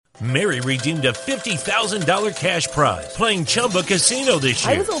Mary redeemed a $50,000 cash prize playing Chumba Casino this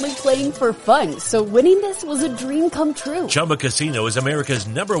year. I was only playing for fun, so winning this was a dream come true. Chumba Casino is America's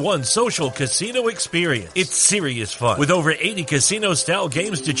 #1 social casino experience. It's serious fun. With over 80 casino-style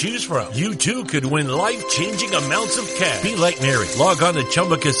games to choose from, you too could win life-changing amounts of cash. Be like Mary. Log on to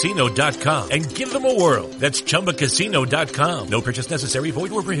ChumbaCasino.com and give them a whirl. That's ChumbaCasino.com. No purchase necessary.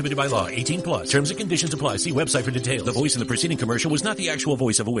 Void where prohibited by law. 18 plus. Terms and conditions apply. See website for details. The voice in the preceding commercial was not the actual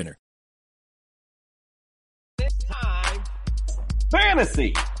voice of a winner.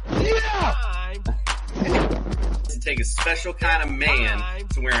 Fantasy. Yeah! To take a special kind of man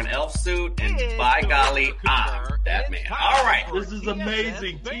to wear an elf suit, and by golly, I'm that man. All right. This is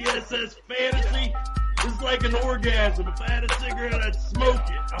amazing. TSS Fantasy is like an orgasm. If I had a cigarette, I'd smoke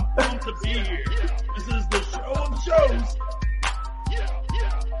it. I'm pumped to be here. This is the show of shows.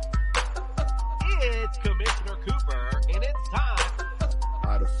 It's Commissioner Cooper, and it's time.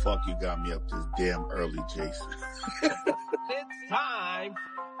 How the fuck you got me up this damn early, Jason? It's time.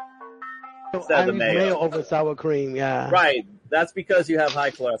 I use mayo over sour cream, yeah. Right. That's because you have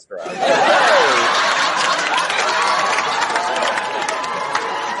high cholesterol.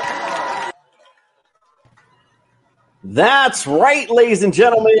 That's right, ladies and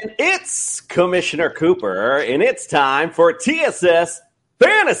gentlemen. It's Commissioner Cooper, and it's time for TSS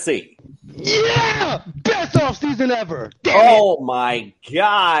Fantasy. Yeah! Best offseason ever. Oh my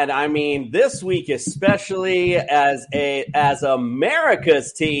God. I mean, this week especially as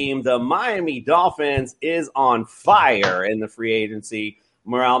America's team, the Miami Dolphins is on fire in the free agency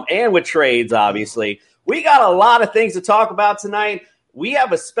realm and with trades, obviously. We got a lot of things to talk about tonight. We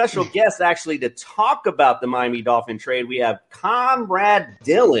have a special guest actually to talk about the Miami Dolphin trade. We have Conrad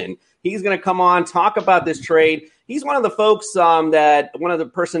Dillon. He's going to come on, talk about this trade. He's one of the folks one of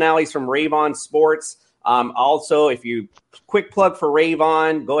the personalities from Ravon Sports. Also, if you quick plug for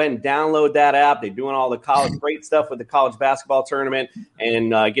Ravon, go ahead and download that app. They're doing all the college great stuff with the college basketball tournament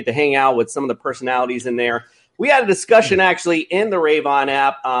and get to hang out with some of the personalities in there. We had a discussion actually in the Ravon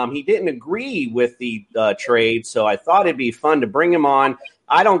app. He didn't agree with the trade, so I thought it'd be fun to bring him on.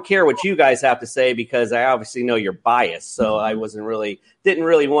 I don't care what you guys have to say because I obviously know you're biased, so I didn't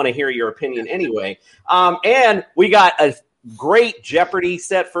really want to hear your opinion anyway. And we got a great Jeopardy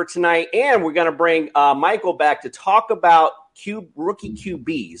set for tonight, and we're going to bring Michael back to talk about rookie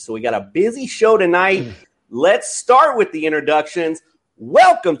QBs. So we got a busy show tonight. Let's start with the introductions.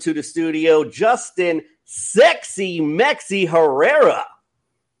 Welcome to the studio, Justin Sexy Mexi Herrera.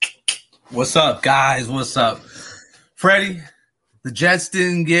 What's up, guys? What's up? Freddie, the Jets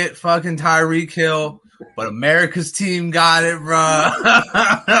didn't get fucking Tyreek Hill, but America's team got it, bro.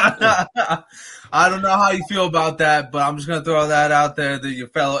 I don't know how you feel about that, but I'm just going to throw that out there that your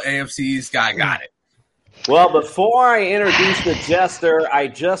fellow AFC East guy got it. Well, before I introduce the jester,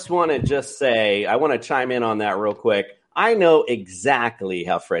 I want to chime in on that real quick. I know exactly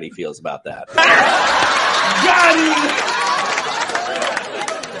how Freddie feels about that. Got him!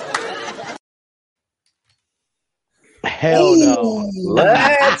 Hell no.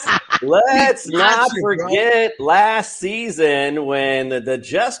 Let's not forget last season when the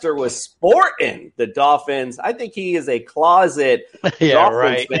jester was sporting the Dolphins. I think he is a closet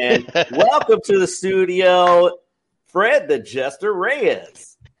Dolphins fan. Welcome to the studio, Fred the Jester Reyes.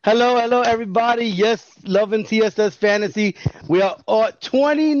 Hello, everybody. Yes, loving TSS Fantasy. We are at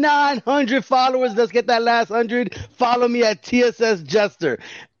 2,900 followers. Let's get that last 100. Follow me at TSS Jester,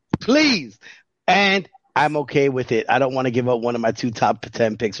 please. And I'm okay with it. I don't want to give up one of my 2 top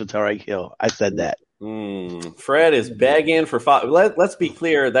 10 picks for Tyreek Hill. I said that. Fred is begging for let's be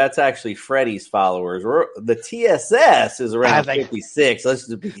clear. That's actually Freddie's followers. The TSS is around 56. Let's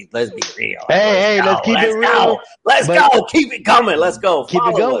be real. Hey, let's keep it real. Let's go. Keep it coming. Let's go. Keep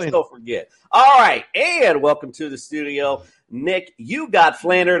it going. Let's go forget. All right. And welcome to the studio. Nick, you got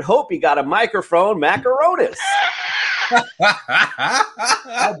flandered. Hope you got a microphone. Macaronis.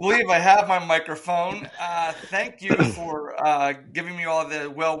 I believe I have my microphone. Thank you for giving me all the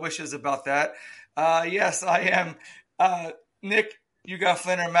well wishes about that. Yes, I am. Nick, you got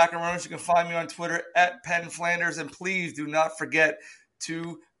Flanders Macaronis. You can find me on Twitter at Penn Flanders. And please do not forget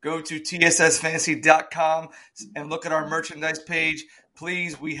to go to TSSFantasy.com and look at our merchandise page.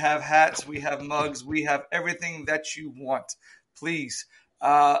 Please, we have hats, we have mugs, we have everything that you want. Please.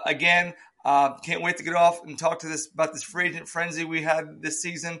 Again, can't wait to get off and talk to about this free agent frenzy we had this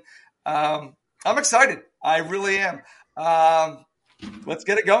season. I'm excited. I really am. Let's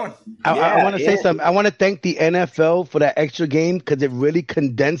get it going. I want to say something. I want to thank the NFL for that extra game because it really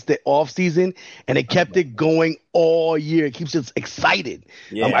condensed the offseason and it kept it going all year. It keeps us excited.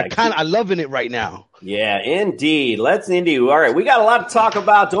 Yeah, I'm loving it right now. Yeah, indeed. Let's indeed. All right, we got a lot to talk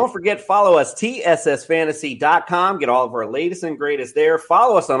about. Don't forget, follow us, tssfantasy.com. Get all of our latest and greatest there.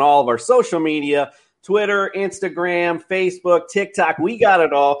 Follow us on all of our social media, Twitter, Instagram, Facebook, TikTok. We got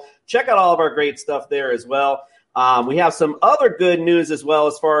it all. Check out all of our great stuff there as well. We have some other good news as well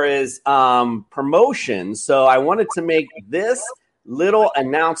as far as promotions. So I wanted to make this little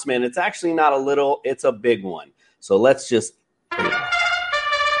announcement. It's actually not a little, it's a big one. So let's just...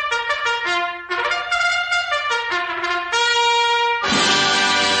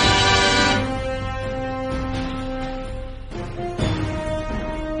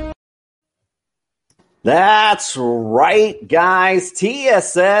 That's right, guys.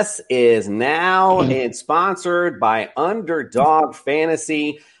 TSS is now sponsored by Underdog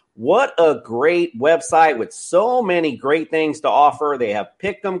Fantasy. What a great website with so many great things to offer. They have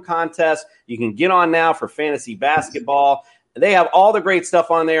pick'em contests. You can get on now for fantasy basketball. They have all the great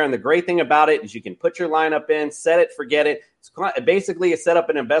stuff on there, and the great thing about it is you can put your lineup in, set it, forget it. It's basically set up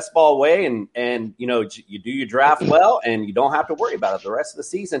in a best ball way, and you know, you do your draft well, and you don't have to worry about it the rest of the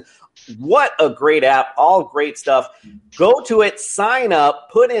season. What a great app! All great stuff. Go to it, sign up,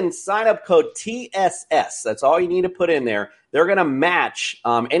 put in sign up code TSS. That's all you need to put in there. They're going to match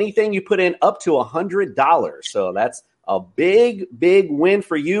anything you put in up to $100. So that's a big, big win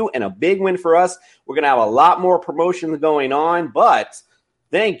for you and a big win for us. We're going to have a lot more promotions going on, but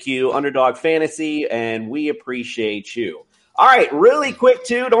thank you, Underdog Fantasy, and we appreciate you. All right, really quick,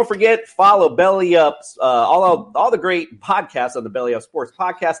 too, don't forget, follow Belly Up, all the great podcasts on the Belly Up Sports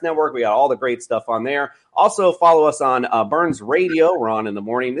Podcast Network. We got all the great stuff on there. Also, follow us on Burns Radio. We're on in the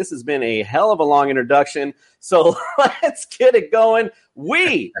morning. This has been a hell of a long introduction, so let's get it going.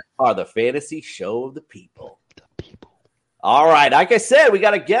 We are the fantasy show of the people. All right, like I said, we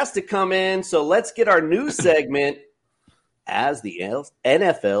got a guest to come in, so let's get our new segment, As the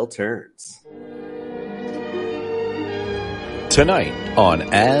NFL Turns. Tonight on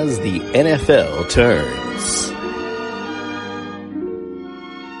As the NFL Turns.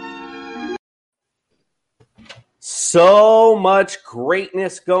 So much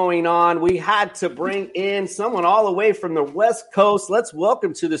greatness going on. We had to bring in someone all the way from the West Coast. Let's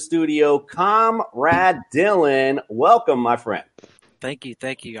welcome to the studio, Comrade Dylan. Welcome, my friend. Thank you.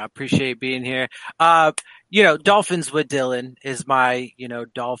 I appreciate being here. Dolphins with Dylan is my,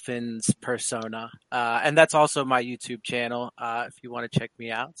 Dolphins persona. And that's also my YouTube channel, if you want to check me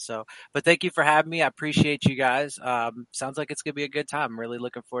out. But thank you for having me. I appreciate you guys. Sounds like it's going to be a good time. I'm really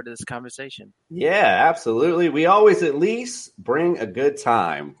looking forward to this conversation. Yeah, absolutely. We always at least bring a good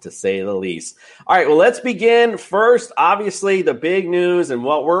time, to say the least. All right, well, let's begin. First, obviously, the big news and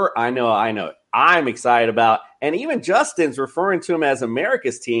what I'm excited about. And even Justin's referring to him as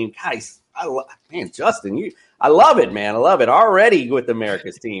America's team. Guys, Justin, I love it, man. I love it already with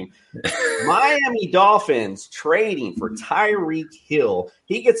America's team. Miami Dolphins trading for Tyreek Hill.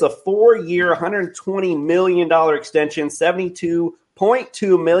 He gets a 4-year, $120 million extension,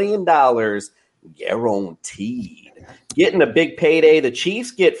 $72.2 million guaranteed. Getting a big payday. The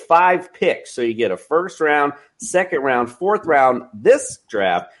Chiefs get 5 picks. So you get a first round, second round, fourth round this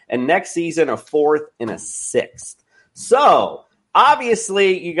draft, and next season a 4th and a 6th. So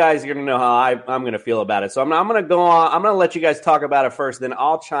obviously, you guys are going to know how I'm going to feel about it. So I'm going to go on. I'm going to let you guys talk about it first, then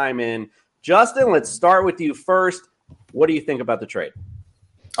I'll chime in. Justin, let's start with you first. What do you think about the trade?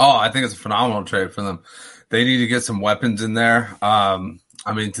 Oh, I think it's a phenomenal trade for them. They need to get some weapons in there. To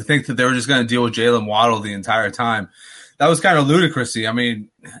think that they were just going to deal with Jalen Waddle the entire time, that was kind of ludicrous. I mean,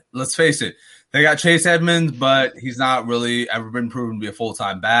 let's face it. They got Chase Edmonds, but he's not really ever been proven to be a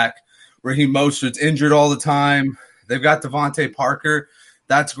full-time back. Raheem Mostert's injured all the time. They've got Devontae Parker.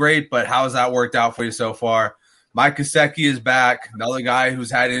 That's great, but how has that worked out for you so far? Mike Gesicki is back. Another guy who's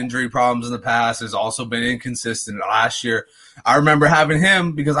had injury problems in the past, has also been inconsistent last year. I remember having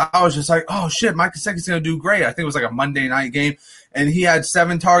him because I was just like, oh, shit, Mike Gesicki's going to do great. I think it was like a Monday night game, and he had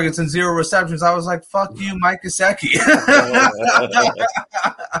 7 targets and 0 receptions. I was like, fuck you, Mike Gesicki.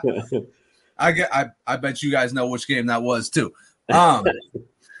 I bet you guys know which game that was, too.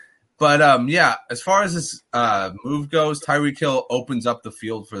 But, as far as this move goes, Tyreek Hill opens up the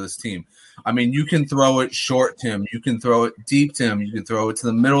field for this team. I mean, you can throw it short to him. You can throw it deep to him. You can throw it to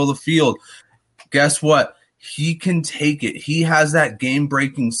the middle of the field. Guess what? He can take it. He has that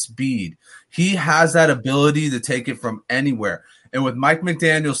game-breaking speed. He has that ability to take it from anywhere. And with Mike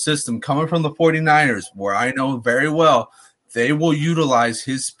McDaniel's system coming from the 49ers, where I know very well, they will utilize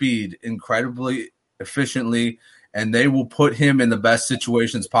his speed incredibly efficiently and they will put him in the best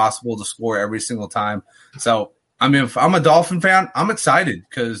situations possible to score every single time. So, I mean, if I'm a Dolphin fan, I'm excited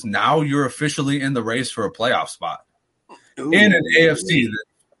because now you're officially in the race for a playoff spot. Ooh. In an AFC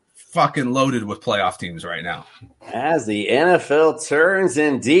that's fucking loaded with playoff teams right now. As the NFL turns,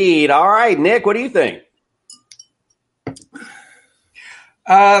 indeed. All right, Nick, what do you think?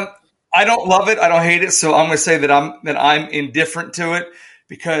 I don't love it. I don't hate it. So I'm going to say that I'm indifferent to it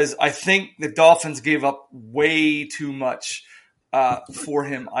because I think the Dolphins gave up way too much for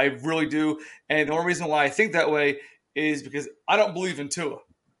him. I really do. And the only reason why I think that way is because I don't believe in Tua.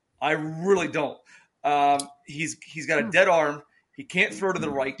 I really don't. He's got a dead arm. He can't throw to the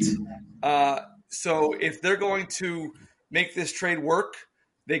right. So if they're going to make this trade work,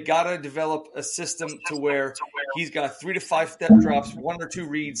 they got to develop a system to where he's got 3 to 5 step drops, 1 or 2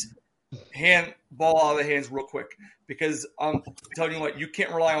 reads, hand ball out of the hands real quick. Because I'm telling you what, you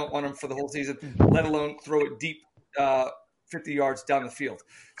can't rely on him for the whole season, let alone throw it deep 50 yards down the field.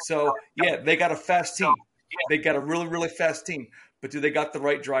 So, yeah, they got a fast team. They got a really, really fast team. But do they got the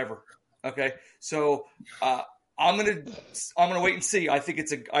right driver? Okay, so I'm gonna wait and see. I think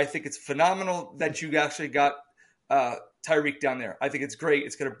it's phenomenal that you actually got Tyreek down there. I think it's great.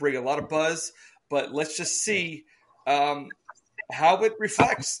 It's going to bring a lot of buzz, but let's just see how it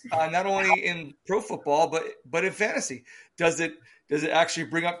reflects not only in pro football but in fantasy. Does it actually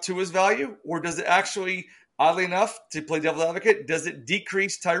bring up Tua's value, or does it actually, oddly enough, to play devil's advocate, does it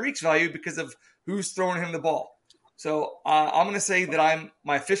decrease Tyreek's value because of who's throwing him the ball? So I'm going to say that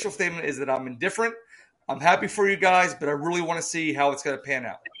my official statement is that I'm indifferent. I'm happy for you guys, but I really want to see how it's going to pan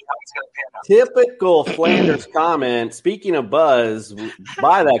out. Typical Flanders comment. Speaking of buzz,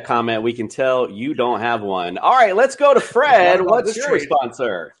 by that comment, we can tell you don't have one. All right, let's go to Fred. What's your response,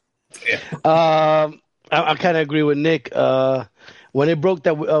 sir? I kind of agree with Nick. When it broke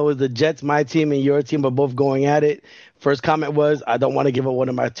that was the Jets, my team, and your team are both going at it, first comment was, I don't want to give up one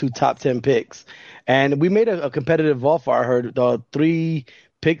of my 2 top 10 picks. And we made a competitive offer. I heard 3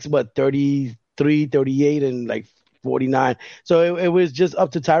 picks, 33, 38, and like 49. So it was just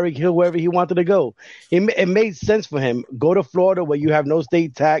up to Tyreek Hill wherever he wanted to go. It made sense for him. Go to Florida where you have no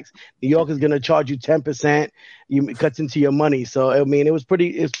state tax. New York is going to charge you 10%. It cuts into your money. So I mean, it was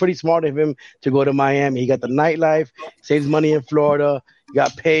pretty smart of him to go to Miami. He got the nightlife, saves money in Florida,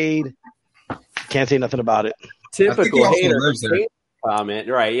 got paid. Can't say nothing about it. Typical hater comment.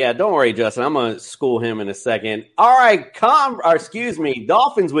 Right. Yeah. Don't worry, Justin. I'm going to school him in a second. All right.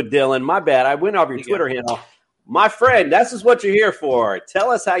 Dolphins with Dylan. My bad. I went off your Twitter handle. My friend, this is what you're here for.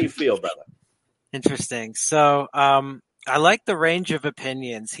 Tell us how you feel, brother. Interesting. So I like the range of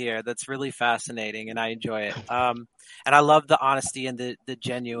opinions here. That's really fascinating, and I enjoy it. And I love the honesty and the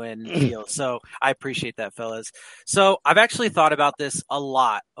genuine feel. So I appreciate that, fellas. So I've actually thought about this a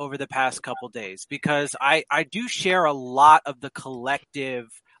lot over the past couple days because I do share a lot of the collective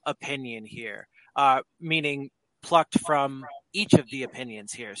opinion here, meaning plucked from each of the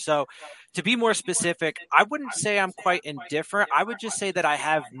opinions here. So to be more specific, I wouldn't say I'm quite indifferent. I would just say that I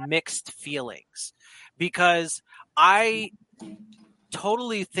have mixed feelings because I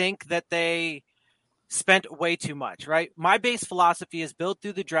totally think that they spent way too much, right? My base philosophy is build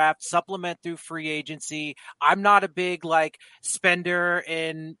through the draft, supplement through free agency. I'm not a big spender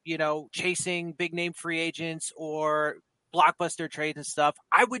in, chasing big name free agents or blockbuster trades and stuff.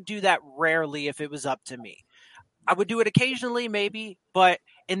 I would do that rarely if it was up to me. I would do it occasionally, maybe, but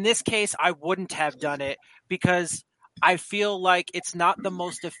in this case, I wouldn't have done it because I feel like it's not the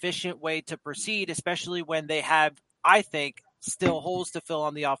most efficient way to proceed, especially when they have, I think, still holes to fill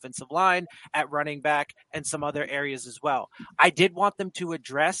on the offensive line, at running back, and some other areas as well. I did want them to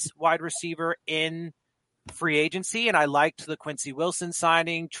address wide receiver in free agency, and I liked the Quincy Wilson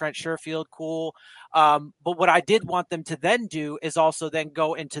signing, Trent Sherfield, cool. But what I did want them to then do is also then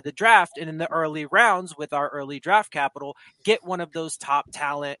go into the draft and in the early rounds with our early draft capital, get one of those top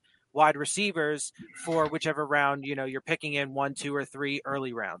talent wide receivers for whichever round, you're picking in 1, 2, or 3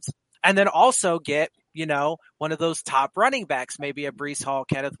 early rounds. And then also get, one of those top running backs, maybe a Breece Hall,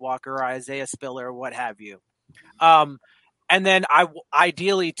 Kenneth Walker, or Isaiah Spiller, or what have you. And then I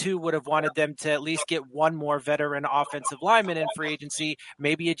ideally, too, would have wanted them to at least get one more veteran offensive lineman in free agency.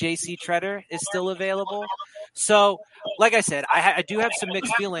 Maybe a J.C. Treader is still available. So, like I said, I do have some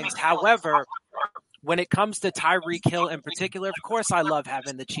mixed feelings. However, when it comes to Tyreek Hill in particular, of course, I love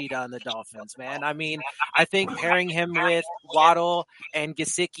having the cheetah on the Dolphins, man. I mean, I think pairing him with Waddle and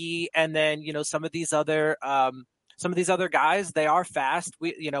Gesicki and then, some of these other guys, they are fast.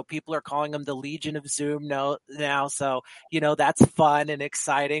 People are calling them the Legion of Zoom now. So, that's fun and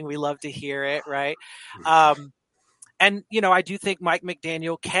exciting. We love to hear it. Right. And, I do think Mike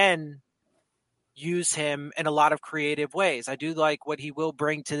McDaniel can use him in a lot of creative ways. I do like what he will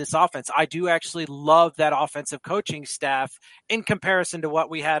bring to this offense. I do actually love that offensive coaching staff in comparison to what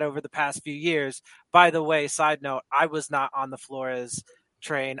we had over the past few years. By the way, side note, I was not on the Flores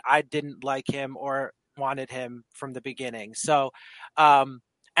train. I didn't like him or wanted him from the beginning. So, and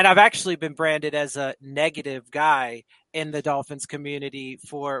I've actually been branded as a negative guy in the Dolphins community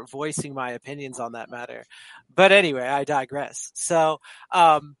for voicing my opinions on that matter. But anyway, I digress. So,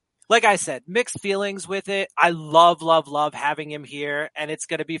 like I said, mixed feelings with it. I love having him here, and it's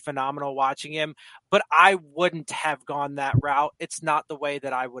going to be phenomenal watching him. But I wouldn't have gone that route. It's not the way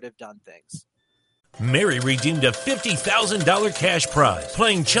that I would have done things. Mary redeemed a $50,000 cash prize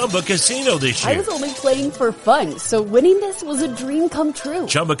playing Chumba Casino this year. I was only playing for fun, so winning this was a dream come true.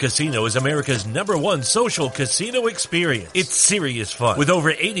 Chumba Casino is America's #1 social casino experience. It's serious fun. With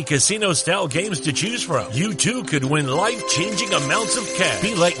over 80 casino-style games to choose from, you too could win life-changing amounts of cash.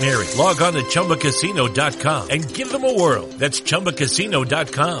 Be like Mary. Log on to ChumbaCasino.com and give them a whirl. That's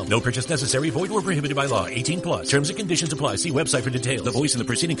ChumbaCasino.com. No purchase necessary. Void where prohibited by law. 18+. Terms and conditions apply. See website for details. The voice in the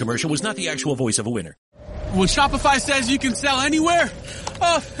preceding commercial was not the actual voice of a winner. When Shopify says you can sell anywhere,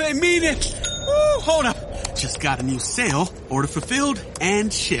 oh, they mean it. Woo, hold up. Just got a new sale. Order fulfilled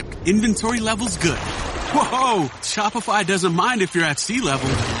and shipped. Inventory level's good. Whoa, Shopify doesn't mind if you're at sea level.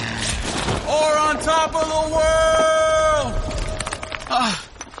 Or on top of the world.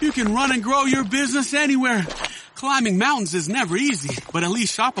 You can run and grow your business anywhere. Climbing mountains is never easy, but at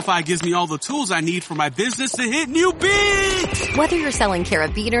least Shopify gives me all the tools I need for my business to hit new peaks! Whether you're selling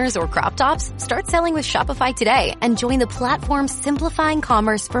carabiners or crop tops, start selling with Shopify today and join the platform simplifying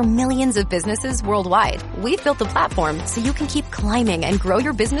commerce for millions of businesses worldwide. We've built the platform so you can keep climbing and grow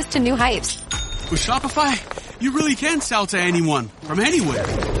your business to new heights. With Shopify, you really can sell to anyone, from anywhere.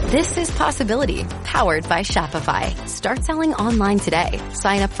 This is Possibility, powered by Shopify. Start selling online today.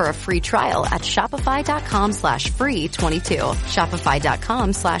 Sign up for a free trial at shopify.com/free22.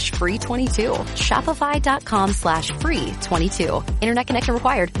 Shopify.com/free22. Shopify.com/free22. Internet connection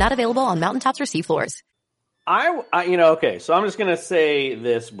required. Not available on mountaintops or seafloors. Okay, so I'm just going to say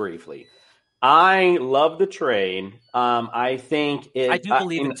this briefly. I love the trade. I think it. I do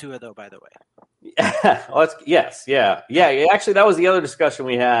believe in Tua, though, by the way. Yes. Actually, that was the other discussion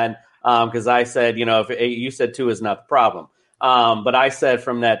we had because I said, if you said Tua is not the problem, but I said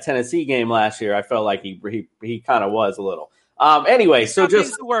from that Tennessee game last year, I felt like he kind of was a little. Anyway, so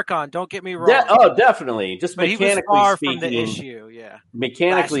just to work on. Don't get me wrong. Definitely. Just but mechanically he was far speaking, from the issue. Yeah.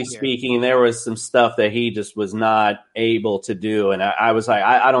 Mechanically speaking, there was some stuff that he just was not able to do, and I was like,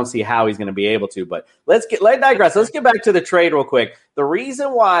 I don't see how he's going to be able to. But let's digress. Let's get back to the trade real quick. The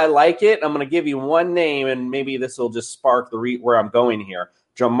reason why I like it, I'm going to give you one name, and maybe this will just spark where I'm going here.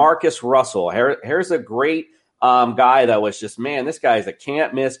 Jamarcus Russell. Here's a great guy that was just, man, this guy is a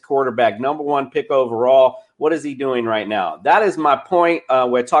can't-miss quarterback, #1 pick overall. What is he doing right now? That is my point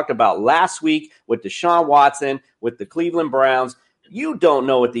where I talked about last week with Deshaun Watson, with the Cleveland Browns. You don't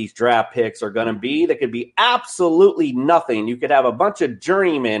know what these draft picks are going to be. They could be absolutely nothing. You could have a bunch of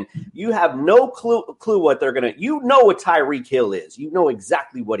journeymen. You have no clue what they're going to – you know what Tyreek Hill is. You know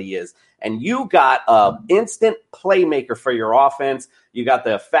exactly what he is. And you got an instant playmaker for your offense. You got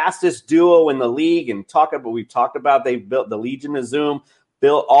the fastest duo in the league. And we've talked about they've built the Legion of Zoom,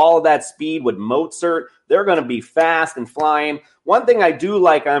 built all of that speed with Mozart. They're going to be fast and flying. One thing I do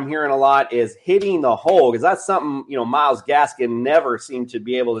like I'm hearing a lot is hitting the hole, because that's something, Myles Gaskin never seemed to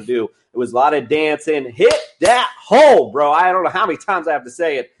be able to do. It was a lot of dancing. Hit that hole, bro. I don't know how many times I have to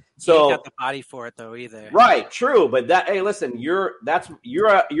say it. So you got the body for it though either. Right, true. But hey, listen, you're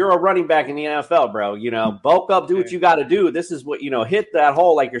a running back in the NFL, bro. Bulk up, do what you got to do. This is what, hit that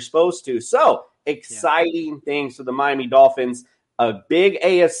hole like you're supposed to. So exciting things for the Miami Dolphins. A big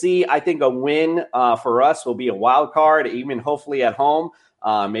AFC, I think a win for us will be a wild card, even hopefully at home.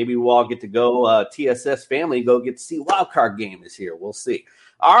 Maybe we'll all get to go, TSS family, go get to see wild card game this year. We'll see.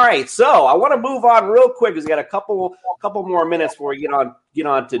 All right, so I want to move on real quick because we got a couple more minutes before we get on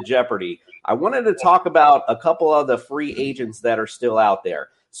to Jeopardy. I wanted to talk about a couple of the free agents that are still out there.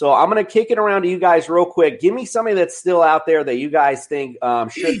 So I'm going to kick it around to you guys real quick. Give me somebody that's still out there that you guys think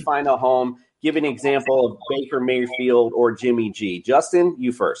should find a home. Give an example of Baker Mayfield or Jimmy G. Justin,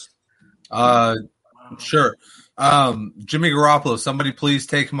 you first. Sure. Jimmy Garoppolo, somebody please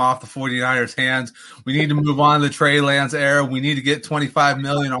take him off the 49ers' hands. We need to move on to the Trey Lance era. We need to get $25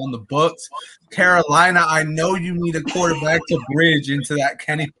 million on the books. Carolina, I know you need a quarterback to bridge into that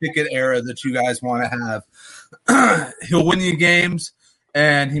Kenny Pickett era that you guys want to have. He'll win you games,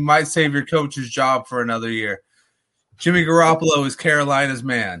 and he might save your coach's job for another year. Jimmy Garoppolo is Carolina's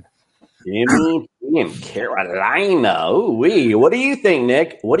man. Jimmy in Carolina. Ooh-wee. What do you think,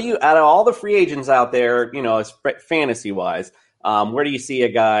 Nick? What do you, out of all the free agents out there, you know, as fantasy-wise, where do you see a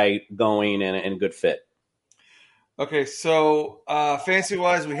guy going and good fit? Okay, so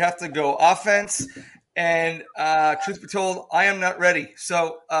fantasy-wise, we have to go offense. And truth be told, I am not ready.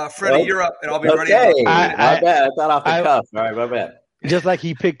 So, Freddie, you're up, and I'll be ready. Okay, my bad. I thought off the cuff. All right, my bad. Just like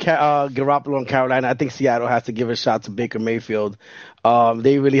he picked Garoppolo in Carolina, I think Seattle has to give a shot to Baker Mayfield.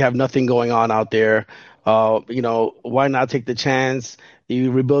 They really have nothing going on out there. You know, why not take the chance?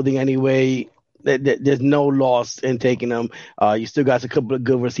 You're rebuilding anyway. There's no loss in taking them. You still got a couple of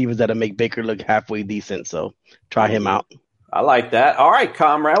good receivers that'll make Baker look halfway decent. So try him out. I like that. All right,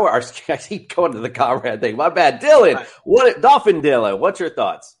 comrade. I keep going to the comrade thing. My bad. Dylan, Dolphin Dylan, what's your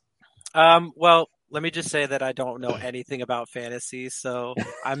thoughts? Well, let me just say that I don't know anything about fantasy, so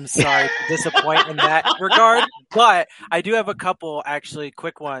I'm sorry to disappoint in that regard. But I do have a couple actually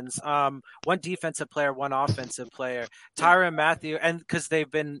quick ones. One defensive player, one offensive player. Tyrann Mathieu, and because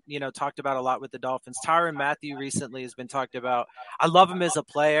they've been, you know, talked about a lot with the Dolphins. Tyrann Mathieu recently has been talked about. I love him as a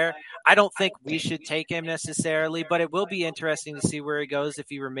player. I don't think we should take him necessarily, but it will be interesting to see where he goes, if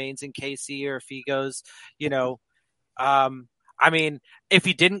he remains in KC or if he goes, you know, I mean, if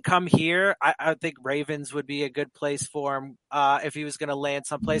he didn't come here, I think Ravens would be a good place for him if he was going to land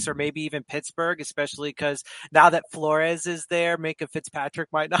someplace, or maybe even Pittsburgh, especially because now that Flores is there, Minka Fitzpatrick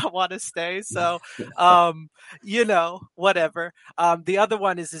might not want to stay. So, you know, whatever. The other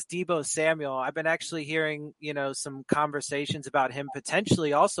one is this Deebo Samuel. I've been actually hearing, you know, some conversations about him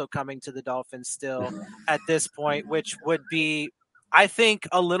potentially also coming to the Dolphins still at this point, which would be, I think,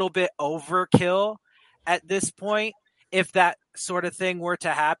 a little bit overkill at this point, if that sort of thing were to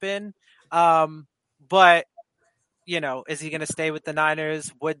happen. But, you know, is he going to stay with the Niners?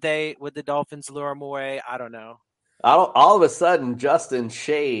 Would the Dolphins lure him away? I don't know. All of a sudden, Justin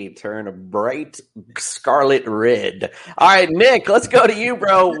Shade turned a bright scarlet red. All right, Nick, let's go to you,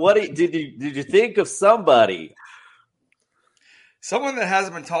 bro. What did you think of somebody? Someone that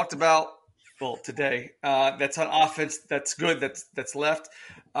hasn't been talked about, well, today, that's on offense, that's good, that's left.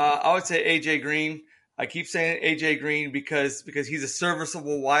 I would say AJ Green. I keep saying AJ Green because he's a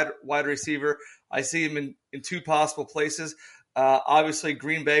serviceable wide receiver. I see him in two possible places. Obviously,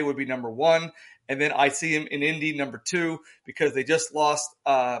 Green Bay would be number one, and then I see him in Indy number two because they just lost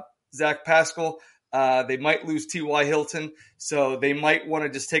Zach Pascal. They might lose T.Y. Hilton, so they might want to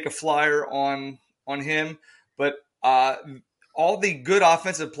just take a flyer on him. But all the good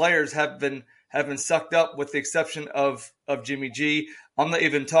offensive players have been sucked up, with the exception of Jimmy G. I'm not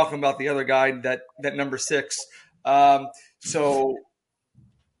even talking about the other guy, that number 6. So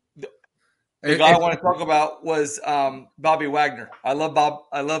the guy I want to talk about was Bobby Wagner. I love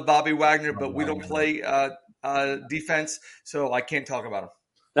Bobby Wagner, but we don't play defense, so I can't talk about him.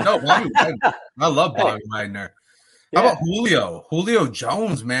 No, Bobby Wagner. I love Bobby Wagner. How about Julio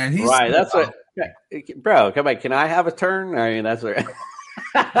Jones, man? He's right. That's what, bro. Come on, can I have a turn? I mean, that's what.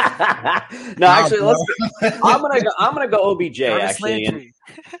 No, actually, I'm gonna go OBJ. Actually, and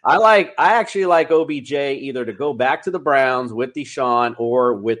I actually like OBJ either to go back to the Browns with Deshaun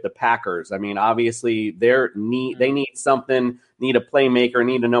or with the Packers. I mean, obviously they need something, need a playmaker,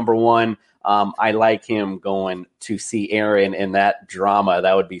 need a number one. I like him going to see Aaron in that drama.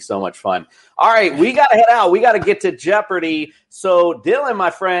 That would be so much fun. All right, we got to head out. We got to get to Jeopardy. So, Dylan, my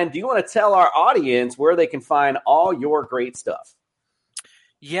friend, do you want to tell our audience where they can find all your great stuff?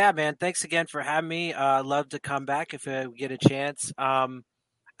 Yeah, man. Thanks again for having me. Love to come back if we get a chance. Like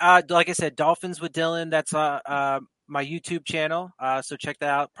I said, Dolphins with Dylan. That's my YouTube channel. So check that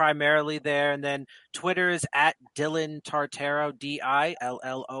out primarily there. And then Twitter is at Dylan Tartaro,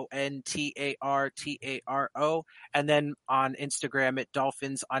 DILLONTARTARO. And then on Instagram at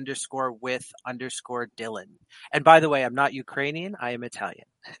Dolphins_with_Dylan. And by the way, I'm not Ukrainian. I am Italian.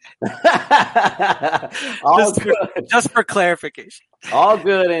 just for clarification. All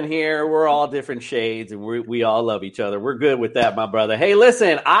good in here. We're all different shades, and we all love each other. We're good with that, my brother. Hey,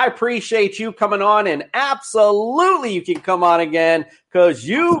 listen, I appreciate you coming on, and absolutely you can come on again because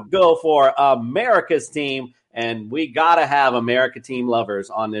you go for America's team, and we got to have America team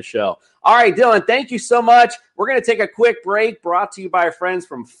lovers on this show. All right, Dylan, thank you so much. We're going to take a quick break brought to you by our friends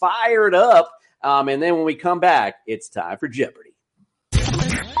from Fired Up, and then when we come back, it's time for Jeopardy.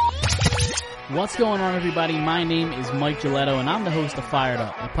 What's going on, everybody? My name is Mike Giletto, and I'm the host of Fired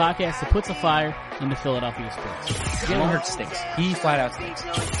Up, a podcast that puts a fire into Philadelphia sports. Jalen Hurts stinks. He flat out stinks.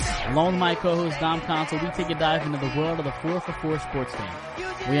 Along with my co-host Dom Consul, we take a dive into the world of the 4for4 sports fan.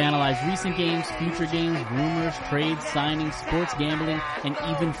 We analyze recent games, future games, rumors, trades, signings, sports gambling, and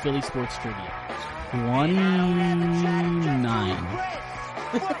even Philly sports trivia. 29.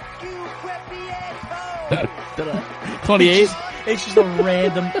 28. It's just a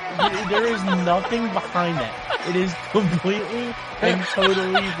random. There is nothing behind that. It is completely and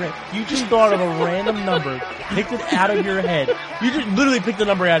totally random. You just thought of a random number, picked it out of your head. You just literally picked the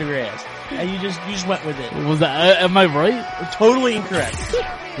number out of your ass, and you just went with it. Was that? Am I right? Totally incorrect.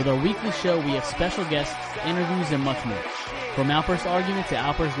 With our weekly show, we have special guests, interviews, and much more. From Outburst Argument to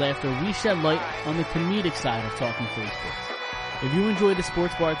Outburst Laughter, we shed light on the comedic side of talking Philly sports. If you enjoy the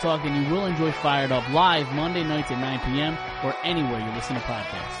Sports Bar Talk, then you will enjoy Fired Up live Monday nights at 9 p.m. or anywhere you listen to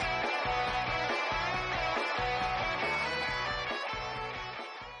podcasts.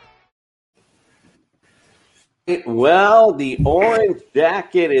 Well, the orange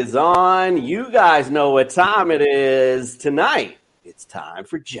jacket is on. You guys know what time it is. Tonight, it's time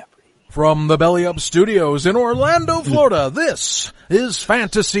for Jeopardy! From the Belly Up Studios in Orlando, Florida, this is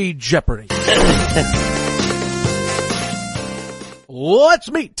Fantasy Jeopardy! Let's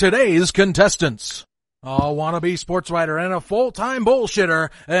meet today's contestants. A wannabe sports writer and a full-time bullshitter,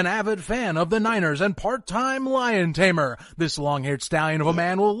 an avid fan of the Niners and part-time lion tamer. This long-haired stallion of a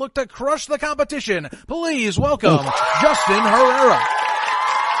man will look to crush the competition. Please welcome Justin Herrera.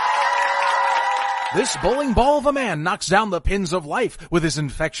 This bowling ball of a man knocks down the pins of life with his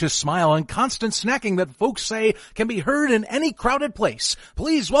infectious smile and constant snacking that folks say can be heard in any crowded place.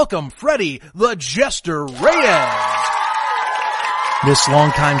 Please welcome Freddie the Jester Reyes. This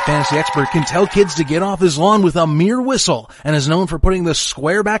longtime fantasy expert can tell kids to get off his lawn with a mere whistle and is known for putting the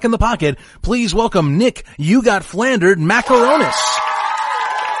square back in the pocket. Please welcome Nick, you got flandered, Macaronis.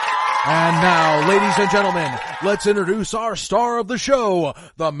 And now, ladies and gentlemen, let's introduce our star of the show,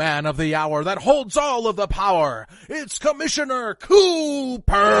 the man of the hour that holds all of the power. It's Commissioner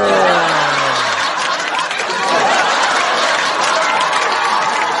Cooper!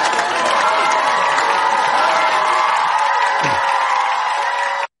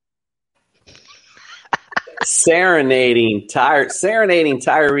 Serenading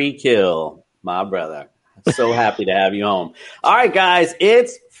Tyreek Hill, my brother. So happy to have you home. All right, guys,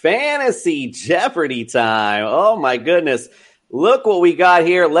 it's Fantasy Jeopardy time. Oh, my goodness. Look what we got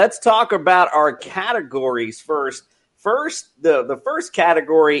here. Let's talk about our categories first. The first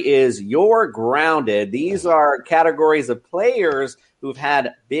category is You're Grounded. These are categories of players who've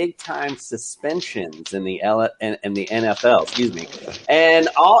had big-time suspensions in the NFL. Excuse me. And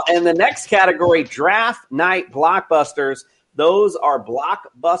the next category, Draft Night Blockbusters. Those are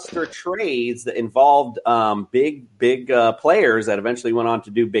blockbuster trades that involved big players that eventually went on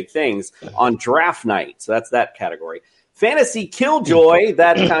to do big things on draft night. So that's that category. Fantasy Killjoy,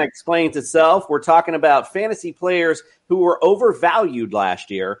 that kind of explains itself. We're talking about fantasy players who were overvalued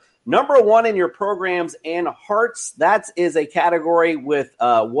last year. Number one in your programs and hearts, that is a category with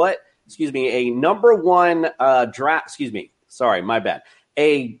a number one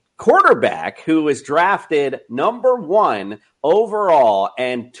a quarterback who was drafted number one overall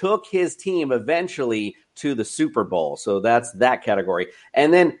and took his team eventually to the Super Bowl. So that's that category.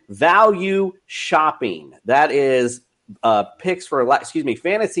 And then value shopping. That is picks for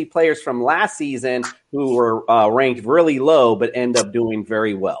fantasy players from last season who were ranked really low but end up doing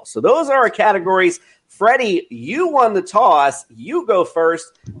very well. So those are our categories. Freddie, you won the toss. You go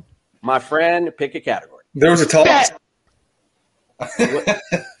first. My friend, pick a category. There was a toss.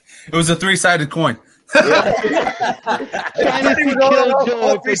 It was a three-sided coin. Fantasy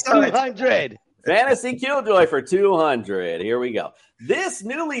Killjoy for 200. Fantasy Killjoy for 200. Here we go. This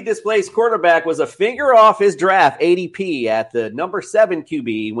newly displaced quarterback was a finger off his draft ADP at the number 7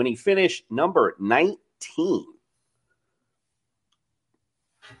 QB when he finished number 19.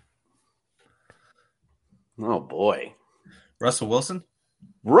 Oh, boy. Russell Wilson?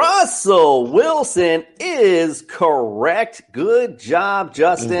 Russell Wilson is correct. Good job,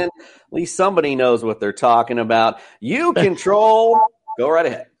 Justin. At least somebody knows what they're talking about. You control. Go right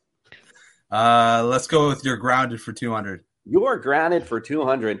ahead. Let's go with You're Grounded for 200. You're Grounded for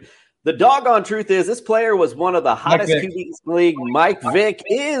 200. The doggone truth is this player was one of the hottest QBs in the league. Mike Vick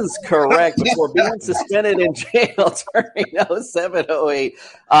is correct for being suspended in jail during 07-08.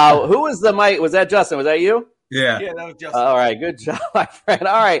 Who was the Mike? Was that Justin? Was that you? Yeah. Yeah, that was Justin. All right. Good job, my friend.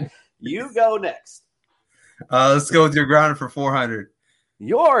 All right. You go next. Let's go with You're Grounded for 400.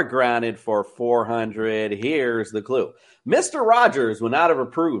 You're Grounded for 400. Here's the clue. Mr. Rogers would not have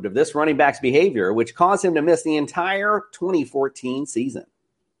approved of this running back's behavior, which caused him to miss the entire 2014 season.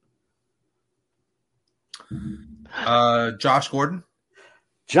 Josh Gordon?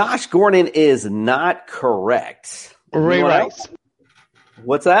 Josh Gordon is not correct. Ray Rice.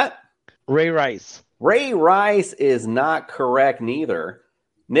 What's that? Ray Rice. Ray Rice is not correct neither.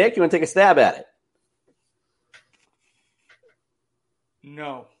 Nick, you want to take a stab at it?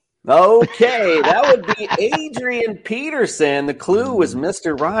 No. Okay, that would be Adrian Peterson. The clue was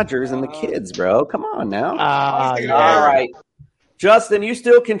Mr. Rogers and the kids, bro. Come on now. All right. Justin, you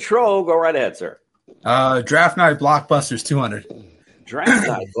still control. Go right ahead, sir. Draft night blockbusters 200. Draft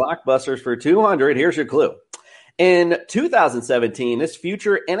night blockbusters for 200. Here's your clue. In 2017, this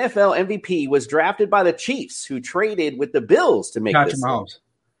future NFL MVP was drafted by the Chiefs, who traded with the Bills to make Patrick this. Mahomes.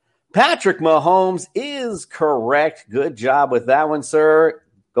 Patrick Mahomes is correct. Good job with that one, sir.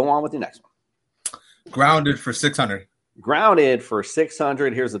 Go on with the next one. Grounded for 600. Grounded for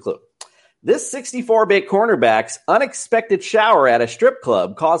 600. Here's the clue. This 64-bit cornerback's unexpected shower at a strip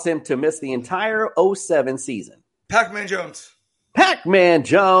club caused him to miss the entire 07 season. Pac-Man Jones. Pac-Man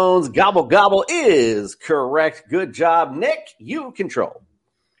Jones, gobble, gobble is correct. Good job, Nick. You control.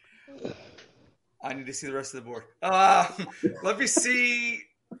 I need to see the rest of the board. Let me see.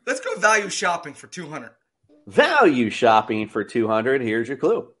 Let's go value shopping for 200. Value shopping for 200. Here's your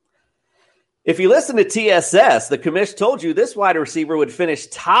clue. If you listen to TSS, the commish told you this wide receiver would finish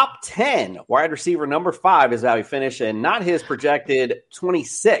top 10. Wide receiver number 5 is how he finished, and not his projected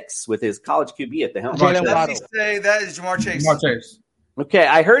 26 with his college QB at the helm. Let me say that is Jamar Chase. Jamar Chase. Okay,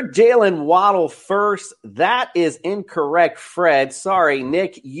 I heard Jalen Waddle first. That is incorrect, Fred. Sorry,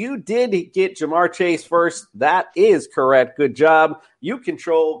 Nick. You did get Jamar Chase first. That is correct. Good job. You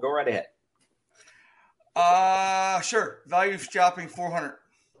control. Go right ahead. Sure. Value shopping 400.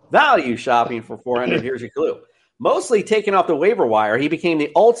 Value shopping for 400. Here's your clue. Mostly taken off the waiver wire, he became the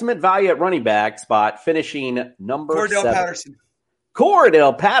ultimate value at running back spot, finishing number Cordell 7. Patterson.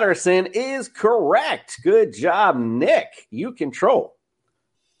 Cordell Patterson is correct. Good job, Nick. You control.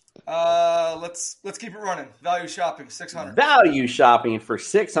 Let's keep it running. Value shopping 600. Value shopping for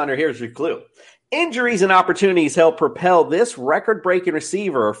 600. Here's your clue. Injuries and opportunities helped propel this record-breaking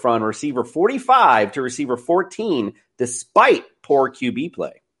receiver from receiver 45 to receiver 14 despite poor QB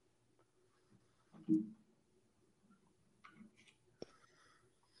play.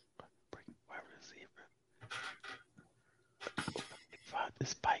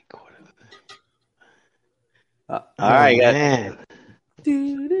 All right, man.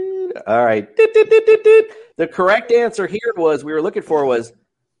 All right. The correct answer here was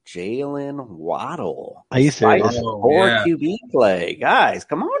Jalen Waddle. Are you serious? Poor QB play. Guys,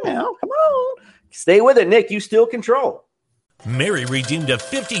 come on now. Come on. Stay with it, Nick. You still control. Mary redeemed a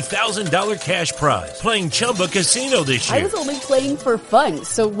 $50,000 cash prize playing Chumba Casino this year. I was only playing for fun,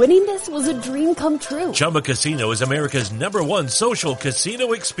 so winning this was a dream come true. Chumba Casino is America's #1 social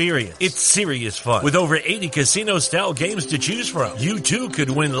casino experience. It's serious fun. With over 80 casino-style games to choose from, you too could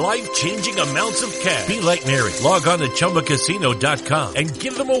win life-changing amounts of cash. Be like Mary. Log on to ChumbaCasino.com and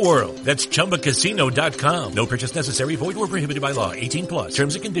give them a whirl. That's ChumbaCasino.com. No purchase necessary. Void or prohibited by law. 18+.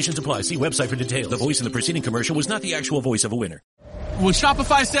 Terms and conditions apply. See website for details. The voice in the preceding commercial was not the actual voice of a winner. When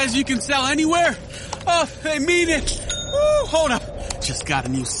Shopify says you can sell anywhere, oh, they mean it. Woo, hold up. Just got a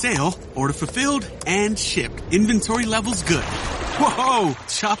new sale, order fulfilled and shipped. Inventory levels good. Whoa,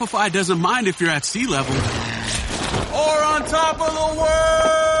 Shopify doesn't mind if you're at sea level. Or on top of the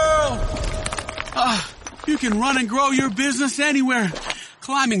world. You can run and grow your business anywhere.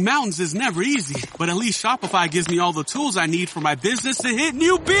 Climbing mountains is never easy, but at least Shopify gives me all the tools I need for my business to hit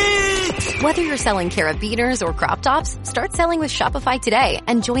new peaks. Whether you're selling carabiners or crop tops, start selling with Shopify today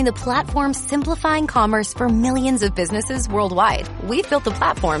and join the platform simplifying commerce for millions of businesses worldwide. We've built the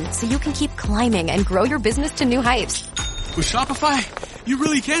platform so you can keep climbing and grow your business to new heights. With Shopify, you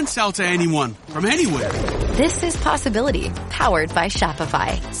really can sell to anyone, from anywhere. This is Possibility, powered by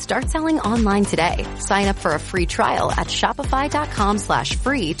Shopify. Start selling online today. Sign up for a free trial at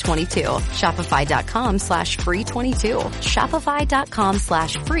shopify.com/free22. Shopify.com/free22.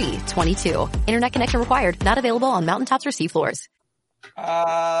 Shopify.com/free22. Internet connection required. Not available on mountaintops or seafloors.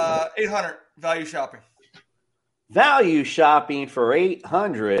 800 value shopping. Value shopping for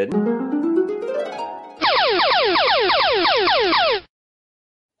 800.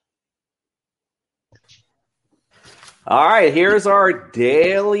 All right, here's our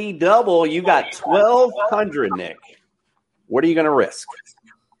daily double. You got 1,200, Nick. What are you going to risk?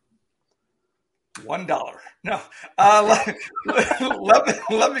 $1. No. Let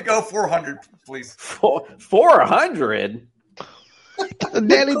me go 400, please. 400?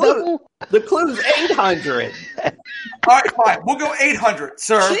 Daily double? The clue's 800. All right, fine. We'll go 800,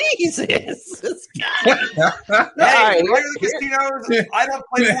 sir. Jesus. This guy. Hey, regular casinos, I don't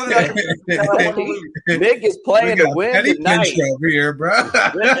play more than I can. Nick is playing to win tonight. Over here, bro.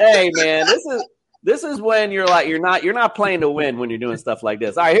 Hey, man, this is when you're not playing to win when you're doing stuff like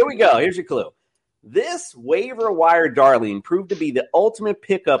this. All right, here we go. Here's your clue. This waiver wire darling proved to be the ultimate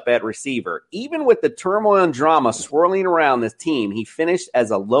pickup at receiver. Even with the turmoil and drama swirling around this team, he finished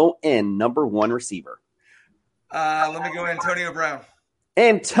as a low-end number 1 receiver. Let me go Antonio Brown.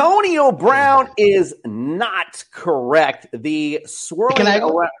 Antonio Brown is not correct. The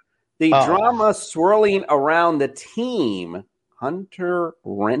drama swirling around the team, Hunter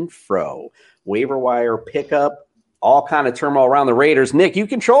Renfrow, waiver wire pickup, all kind of turmoil around the Raiders. Nick, you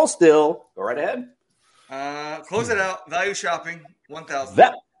control still. Go right ahead. Close it out. Value shopping,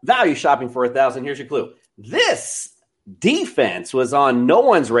 1,000. Value shopping for 1,000. Here's your clue. This defense was on no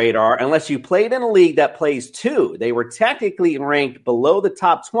one's radar unless you played in a league that plays 2. They were technically ranked below the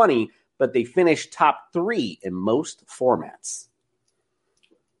top 20, but they finished top 3 in most formats.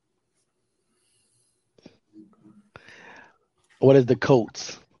 What is the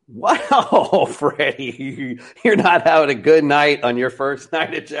Colts? Wow, Freddie, you're not having a good night on your first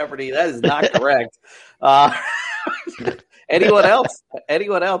night at Jeopardy. That is not correct. Anyone else?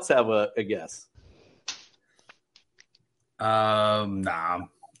 Anyone else have a guess? Nah, I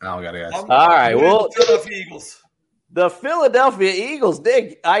don't got a guess. All right, well, Philadelphia Eagles. The Philadelphia Eagles,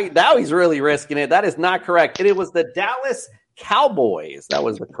 Nick. Now he's really risking it. That is not correct. It was the Dallas Cowboys. That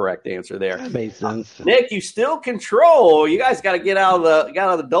was the correct answer there. That makes sense. Nick, you still control. You guys got to get out of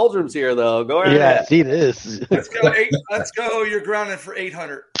the doldrums here, though. Go ahead. Yeah, see this. Let's go. You're grounded for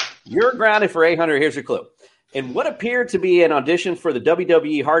 800. You're grounded for 800. Here's your clue. In what appeared to be an audition for the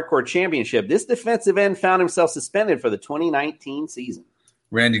WWE Hardcore Championship, this defensive end found himself suspended for the 2019 season.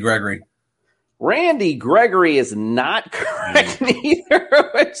 Randy Gregory. Randy Gregory is not correct either.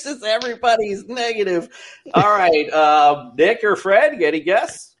 It's just everybody's negative. All right, Nick or Fred, get a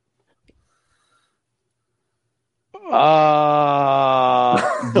guess? Yes,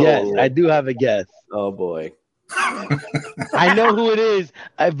 I do have a guess. Oh, boy. I know who it is.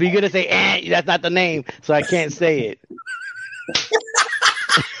 If you're going to say, that's not the name, so I can't say it.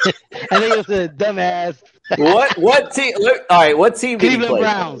 I think it's a dumbass. What team? All right, what team did he play? Cleveland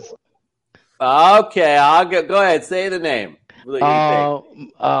Browns. Okay, I'll go ahead. Say the name. Miles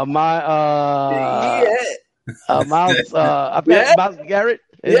Garrett.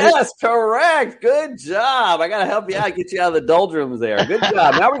 Yes, correct. Good job. I got to help you out, get you out of the doldrums there. Good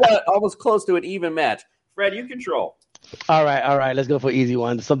job. Now we got almost close to an even match. Fred, you control. All right. Let's go for easy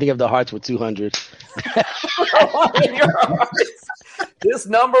one. Something of the hearts with 200. This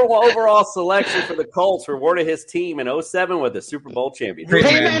number 1 overall selection for the Colts rewarded his team in 2007 with the Super Bowl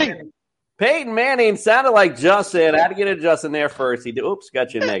championship. Peyton Manning sounded like Justin. I had to get a Justin there first.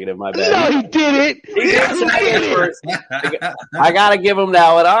 Got you negative. My bad. No, he did it. He did it first. I got to give him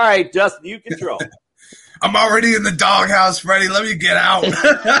that one. All right, Justin, you control. I'm already in the doghouse, Freddie. Let me get out.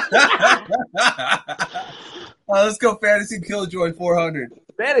 Let's go Fantasy Killjoy 400.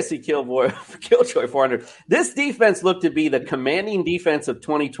 Fantasy Killjoy 400. This defense looked to be the commanding defense of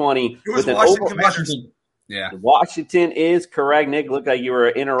 2020. It was Washington. Yeah. Washington is correct. Nick, looked like you were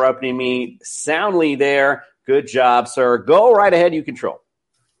interrupting me soundly there. Good job, sir. Go right ahead. You control.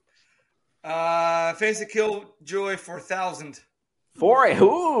 Fantasy Killjoy 4,000. For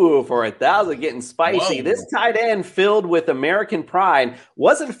 1,000, getting spicy. Whoa. This tight end filled with American pride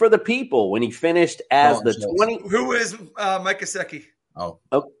wasn't for the people when he finished as the 20. Who is Mike Gesicki? Oh.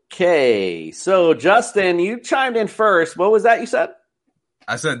 Okay. So, Justin, you chimed in first. What was that you said?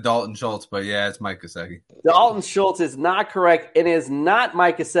 I said Dalton Schultz, but yeah, it's Mike Gesicki. Dalton Schultz is not correct. It is not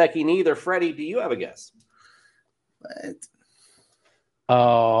Mike Gesicki neither. Freddie, do you have a guess? What?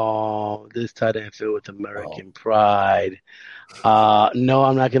 Oh, this tight end filled with American pride. No,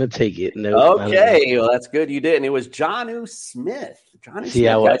 I'm not going to take it. No. Okay, well, that's good you didn't. It was Jonnu Smith.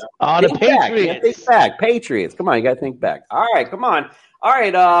 The Patriots. Think back. Patriots. Come on, you got to think back. All right, come on. All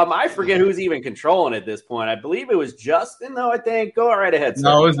right, I forget who's even controlling at this point. I believe it was Justin, though, I think. Go right ahead, sir.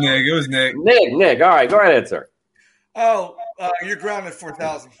 No, it was Nick. Nick. All right, go right ahead, sir. Oh, you're grounded for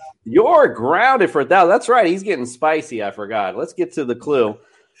 1,000. You're grounded for 1,000. That's right. He's getting spicy. I forgot. Let's get to the clue.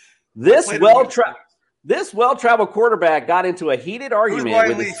 This well-traveled quarterback got into a heated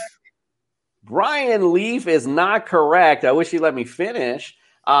argument with Brian Leaf is not correct. I wish he let me finish.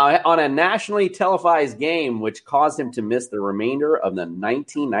 On a nationally televised game, which caused him to miss the remainder of the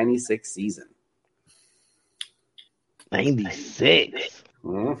 1996 season. 96.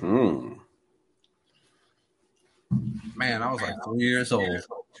 Mm-hmm. Man, I was like 3 years old.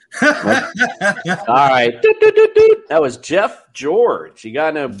 All right. That was Jeff George. He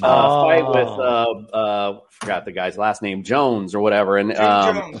got in a fight with, forgot the guy's last name, Jones or whatever. And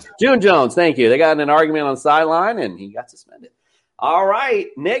June Jones, thank you. They got in an argument on the sideline, and he got suspended. All right,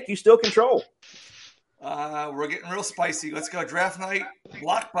 Nick, you still control. We're getting real spicy. Let's go draft night.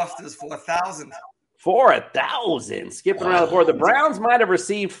 Blockbusters for 1,000. For 1,000. Skipping around the board. The Browns might have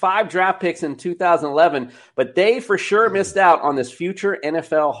received 5 draft picks in 2011, but they for sure missed out on this future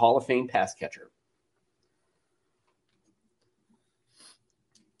NFL Hall of Fame pass catcher.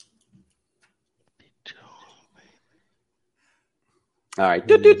 All right.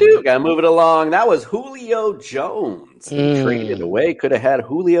 Got to move it along. That was Julio Jones. Traded away. Could have had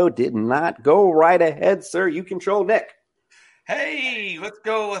Julio. Did not go right ahead, sir. You control, Nick. Hey, let's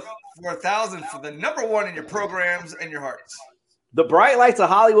go with for 1,000 for the number one in your programs and your hearts. The Bright Lights of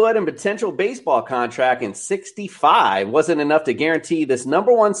Hollywood and potential baseball contract in 65 wasn't enough to guarantee this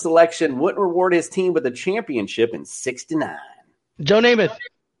number one selection wouldn't reward his team with a championship in 69. Joe Namath.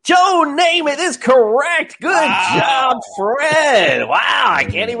 Joe Namath is correct. Good job, Fred. Wow, I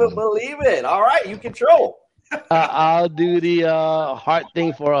can't even believe it. All right, you control. I'll do the heart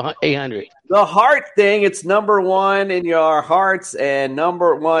thing for 800. The heart thing, it's number one in your hearts and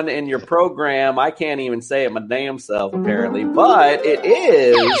number one in your program. I can't even say it my damn self, apparently, but it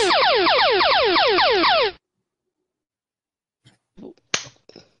is.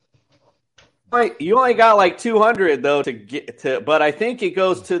 You only got like 200 though to get to, but I think it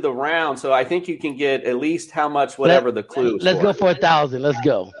goes to the round, so I think you can get at least how much, whatever the clue is. Let's go for 1,000. Let's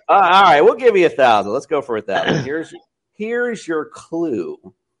go. All right, we'll give you 1,000. Let's go for 1,000. Here's your clue.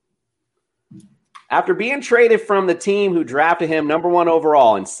 After being traded from the team who drafted him number one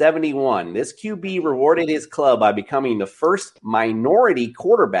overall in 71, this QB rewarded his club by becoming the first minority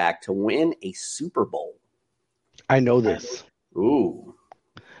quarterback to win a Super Bowl. I know this. Ooh.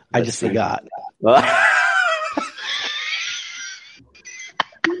 I just forgot.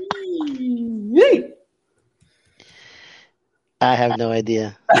 I have no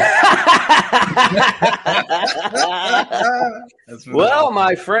idea. Well,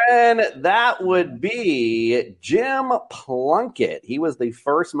 my friend, that would be Jim Plunkett. He was the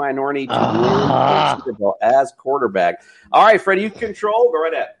first minority to win the Super Bowl as quarterback. All right, Freddie, you control. Go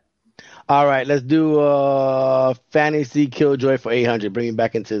right ahead. All right, let's do fantasy killjoy for 800. Bring him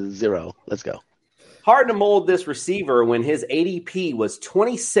back into 0. Let's go. Hard to mold this receiver when his ADP was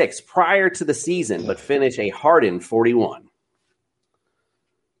 26 prior to the season, but finished a hardened 41.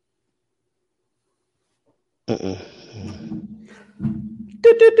 I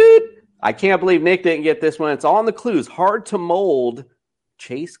can't believe Nick didn't get this one. It's all in the clues. Hard to mold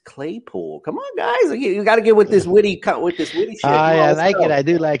Chase Claypool. Come on, guys. You got to get with this witty shit. I like it. I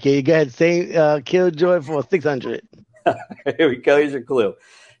do like it. You go ahead, say killjoy for 600. Here we go. Here's your clue.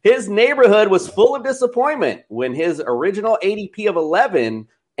 His neighborhood was full of disappointment when his original ADP of 11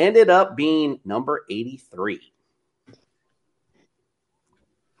 ended up being number 83.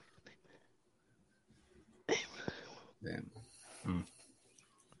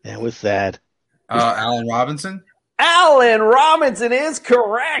 That was sad. Allen Robinson? Allen Robinson is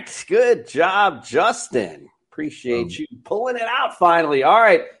correct. Good job, Justin. Appreciate you pulling it out finally. All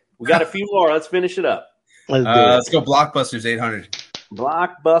right, we got a few more. Let's finish it up. Let's go Blockbusters 800.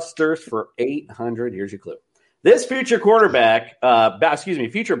 Blockbusters for 800. Here's your clue. This future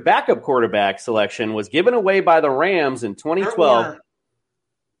backup quarterback selection was given away by the Rams in 2012.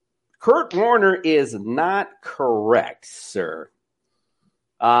 Kurt Warner is not correct, sir.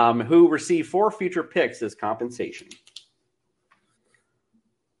 Who received 4 future picks as compensation.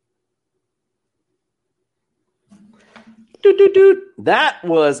 That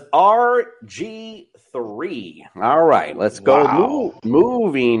was RG3. All right, let's go. Wow.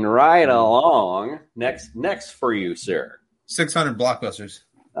 Moving right along. Next for you, sir. 600 Blockbusters.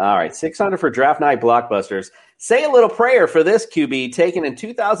 All right, 600 for Draft Night Blockbusters. Say a little prayer for this QB taken in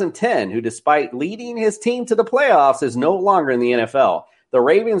 2010, who despite leading his team to the playoffs is no longer in the NFL. The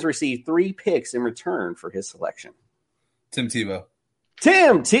Ravens received 3 picks in return for his selection. Tim Tebow.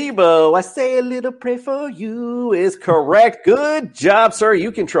 Tim Tebow, I say a little prayer for you is correct. Good job, sir.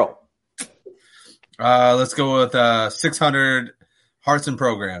 You control. Let's go with 600 Hearts and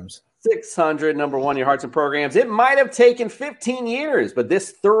Programs. 600, number one, your Hearts and Programs. It might have taken 15 years, but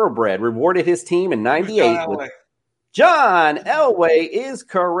this thoroughbred rewarded his team in 98. John Elway is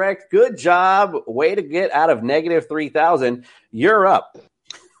correct. Good job. Way to get out of negative 3,000. You're up.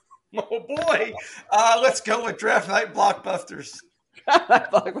 Oh, boy. Let's go with Draft Night Blockbusters. I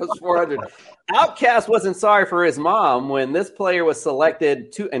thought it was 400. Outcast wasn't sorry for his mom when this player was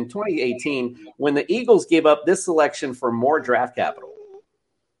selected in 2018 when the Eagles gave up this selection for more draft capital.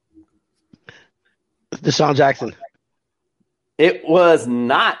 Deshaun Jackson. It was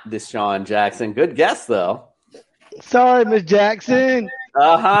not Deshaun Jackson. Good guess, though. Sorry, Miss Jackson.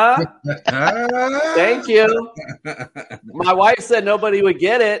 Uh-huh. Thank you. My wife said nobody would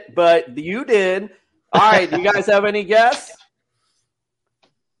get it, but you did. All right, do you guys have any guess?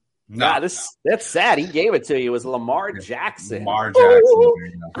 Nah, that's sad. He gave it to you. It was Lamar Jackson. Lamar Jackson. Ooh,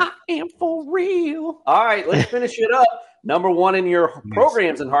 I am for real. All right, let's finish it up. Number one in your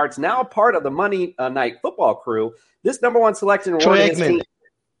programs and hearts, now part of the Monday Night Football crew. This number one selection, Troy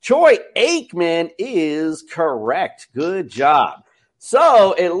Aikman, is correct. Good job.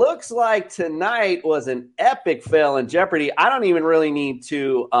 So it looks like tonight was an epic fail in Jeopardy. I don't even really need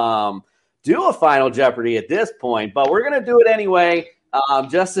to do a Final Jeopardy at this point, but we're going to do it anyway.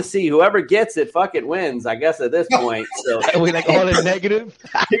 Just to see whoever gets it fucking wins, I guess, at this point. So Are we like all in negative?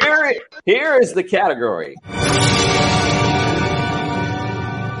 Here is the category.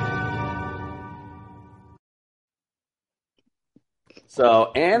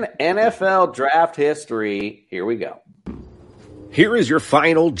 So, NFL draft history. Here we go. Here is your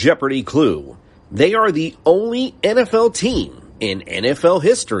Final Jeopardy clue. They are the only NFL team in NFL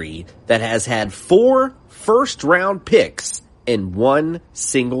history that has had 4 first-round picks in one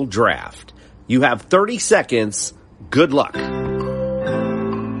single draft. You have 30 seconds. Good luck.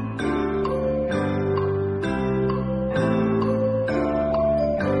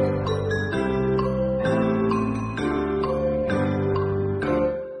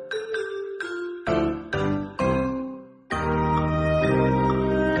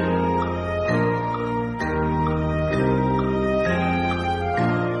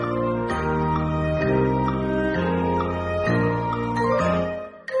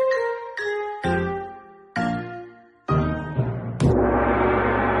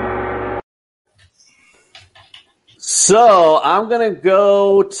 So I'm going to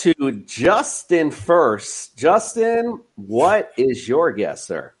go to Justin first. Justin, what is your guess,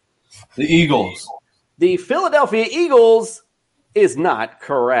 sir? The Eagles. The Philadelphia Eagles is not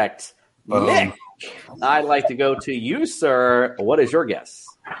correct. Nick, I'd like to go to you, sir. What is your guess?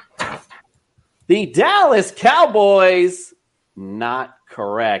 The Dallas Cowboys, not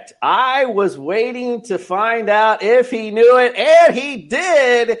correct. I was waiting to find out if he knew it, and he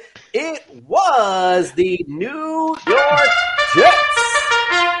did. It was the New York Jets.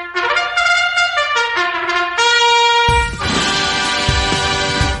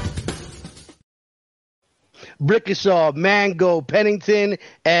 Brickishaw, Mango, Pennington,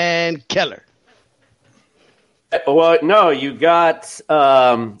 and Keller. Well, no, you got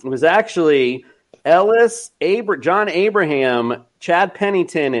it was actually Ellis, John Abraham, Chad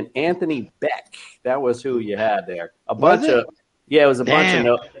Pennington, and Anthony Beck. That was who you had there. It was a bunch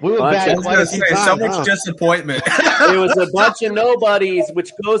of so much disappointment. It was a bunch of nobodies,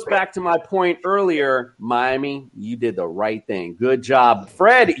 which goes back to my point earlier. Miami, you did the right thing. Good job.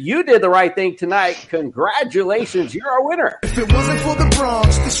 Fred, you did the right thing tonight. Congratulations. You're our winner. If it wasn't for the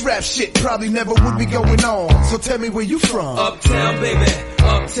Bronx, this rap shit probably never would be going on. So tell me where you from. Uptown, baby.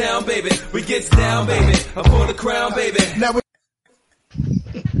 Uptown, baby. We get down, baby. I'm for the crown, baby. Now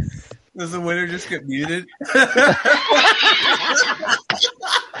Does the winner just get muted?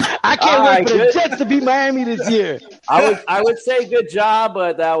 I can't wait for the Jets to beat Miami this year. I would say good job,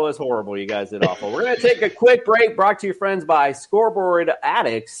 but that was horrible. You guys did awful. We're going to take a quick break brought to you, friends, by Scoreboard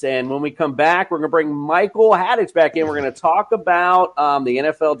Addicts. And when we come back, we're going to bring Michael Haddix back in. We're going to talk about the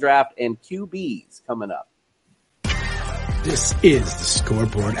NFL draft and QBs coming up. This is the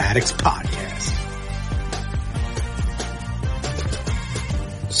Scoreboard Addicts Podcast.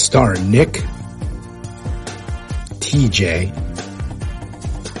 Starring Nick, TJ,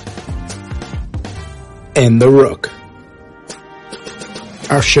 and The Rook.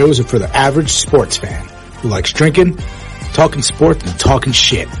 Our shows are for the average sports fan who likes drinking, talking sports, and talking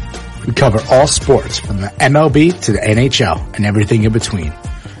shit. We cover all sports from the MLB to the NHL and everything in between,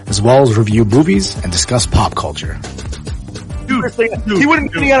 as well as review movies and discuss pop culture. Dude, he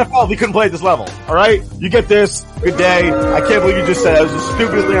wouldn't be in the NFL if he couldn't play at this level. All right? You get this. Good day. I can't believe you just said that. It was the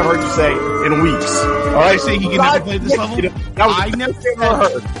stupidest thing I've heard you say in weeks. All right? Saying he can never play at this level? I never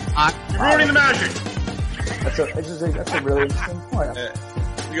heard. You're ruining the magic. That's a really interesting point.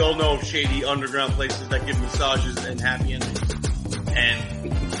 We all know of shady underground places that give massages and happy endings.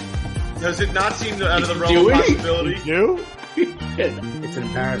 And does it not seem out of the realm of possibility? It's an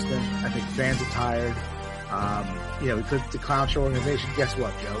embarrassment. I think fans are tired. Because the clown show organization, guess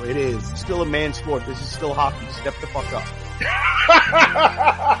what, Joe? It is still a man's sport. This is still hockey. Step the fuck up.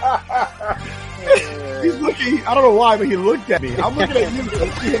 He's looking, I don't know why, but he looked at me. I'm looking at you. I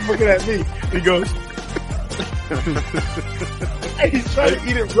see him looking at me. He goes, he's trying to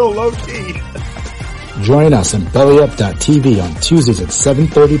eat it real low key. Join us on BellyUp.tv on Tuesdays at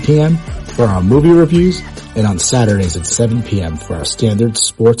 7:30 p.m. for our movie reviews and on Saturdays at 7 p.m. for our standard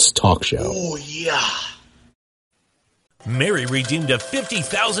sports talk show. Oh, yeah. Mary redeemed a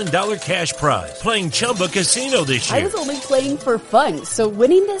 $50,000 cash prize playing Chumba Casino this I year. was only playing for fun, so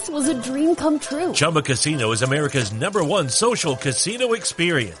winning this was a dream come true. Chumba Casino is America's #1 social casino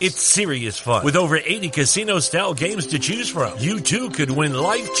experience. It's serious fun. With over 80 casino-style games to choose from, you too could win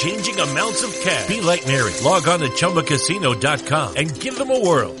life-changing amounts of cash. Be like Mary. Log on to ChumbaCasino.com and give them a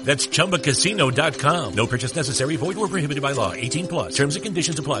whirl. That's ChumbaCasino.com. No purchase necessary. Void where prohibited by law. 18 plus. Terms and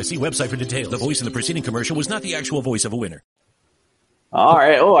conditions apply. See website for details. The voice in the preceding commercial was not the actual voice of a winner. All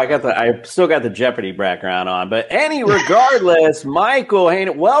right. Oh, I still got the Jeopardy background on, but regardless, Michael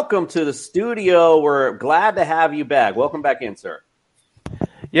Hayden, welcome to the studio. We're glad to have you back. Welcome back in, sir.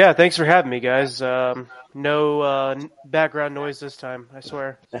 Yeah, thanks for having me, guys. No background noise this time, I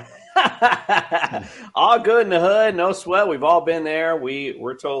swear. All good in the hood, no sweat. We've all been there.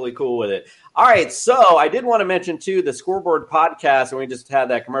 We're totally cool with it. All right, so I did want to mention too the Scoreboard podcast, and we just had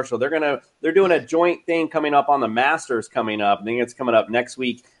that commercial. They're doing a joint thing coming up on the Masters coming up. I think it's coming up next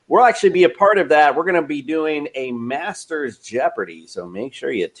week. We'll actually be a part of that. We're going to be doing a Masters Jeopardy, so make sure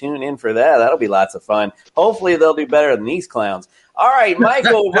you tune in for that. That'll be lots of fun. Hopefully they'll do better than these clowns. All right,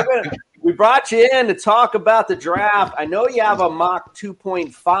 Michael, we brought you in to talk about the draft. I know you have a mock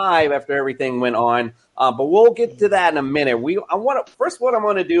 2.5 after everything went on, but we'll get to that in a minute. First, what I'm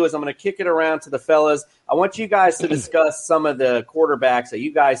going to do is I'm going to kick it around to the fellas. I want you guys to discuss some of the quarterbacks that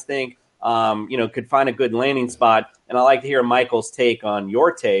you guys think could find a good landing spot. And I like to hear Michael's take on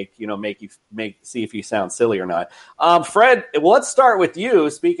your take, see if you sound silly or not. Fred, well, let's start with you.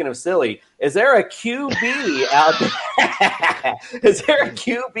 Speaking of silly, is there a QB out there? Is there a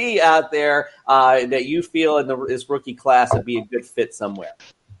QB out there that you feel in this rookie class would be a good fit somewhere?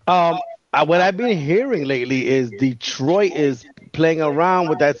 What I've been hearing lately is Detroit is playing around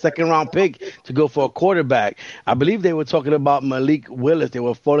with that second-round pick to go for a quarterback. I believe they were talking about Malik Willis. They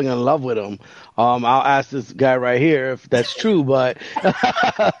were falling in love with him. I'll ask this guy right here if that's true, but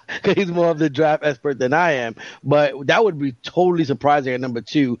because he's more of the draft expert than I am. But that would be totally surprising at number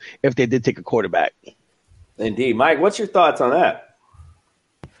 2 if they did take a quarterback. Indeed. Mike, what's your thoughts on that?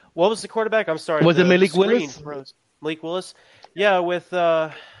 What was the quarterback? I'm sorry. Was it Malik Willis? Malik Willis? Yeah,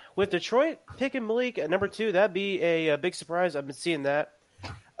 with Detroit picking Malik at number 2, that'd be a big surprise. I've been seeing that.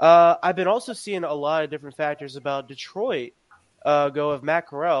 I've been also seeing a lot of different factors about Detroit go of Matt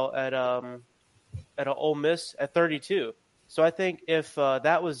Corral at Ole Miss at 32. So I think if they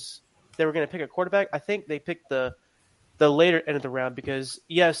were going to pick a quarterback, I think they picked the later end of the round because,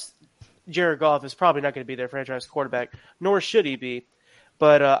 yes, Jared Goff is probably not going to be their franchise quarterback, nor should he be.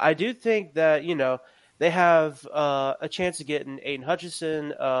 But I do think that, they have a chance of getting Aiden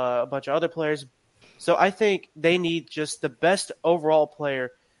Hutchinson, a bunch of other players. So I think they need just the best overall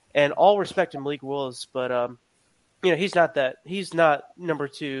player, and all respect to Malik Willis, but he's not that. He's not number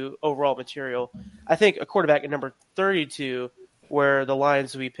 2 overall material. I think a quarterback at number 32, where the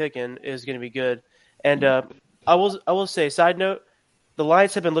Lions will be picking, is going to be good. And I will say, side note, the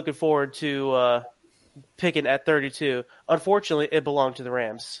Lions have been looking forward to picking at 32. Unfortunately, it belonged to the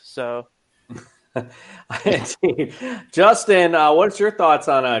Rams. So. Justin, what's your thoughts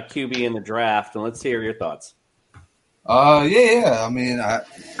on a QB in the draft? And let's hear your thoughts. Yeah. I mean,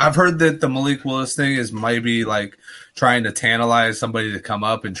 I've heard that the Malik Willis thing is maybe like trying to tantalize somebody to come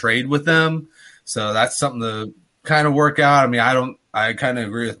up and trade with them. So that's something to kind of work out. I mean, I kind of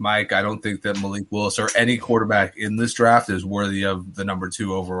agree with Mike. I don't think that Malik Willis or any quarterback in this draft is worthy of the number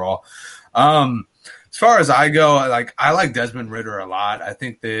 2 overall. As far as I go, I like Desmond Ridder a lot. I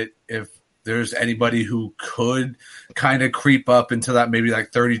think that if there's anybody who could kind of creep up into that maybe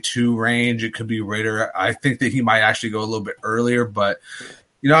like 32 range, it could be Ridder. I think that he might actually go a little bit earlier, but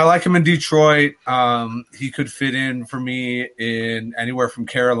I like him in Detroit. He could fit in for me in anywhere from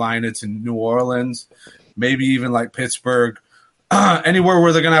Carolina to New Orleans, maybe even like Pittsburgh, anywhere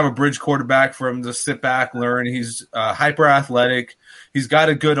where they're going to have a bridge quarterback for him to sit back, learn. He's hyper athletic. He's got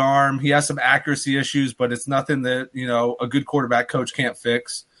a good arm. He has some accuracy issues, but it's nothing that, a good quarterback coach can't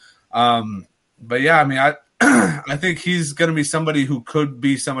fix. But yeah, I mean, I think he's going to be somebody who could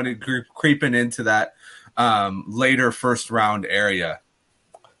be somebody creeping into that later first round area.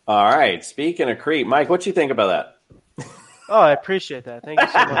 All right. Speaking of creep, Mike, what you think about that? Oh, I appreciate that. Thank you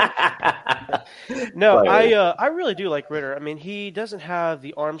so much. No, I really do like Ridder. I mean, he doesn't have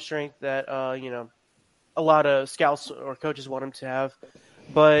the arm strength that a lot of scouts or coaches want him to have,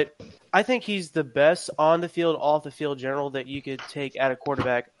 but I think he's the best on the field, off the field general that you could take at a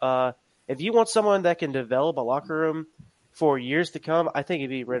quarterback. If you want someone that can develop a locker room for years to come, I think it'd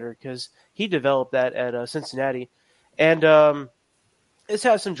be Ridder because he developed that at Cincinnati. And it's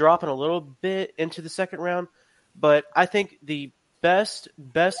had some dropping a little bit into the second round, but I think the best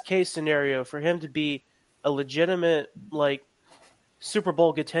case scenario for him to be a legitimate like Super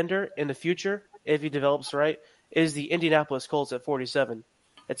Bowl contender in the future, if he develops right, is the Indianapolis Colts at 47.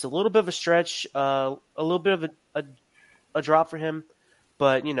 It's a little bit of a stretch, a little bit of a drop for him,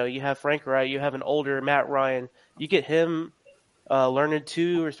 but you have Frank Wright, you have an older Matt Ryan. You get him learning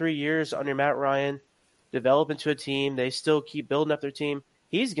 2 or 3 years under Matt Ryan, develop into a team. They still keep building up their team.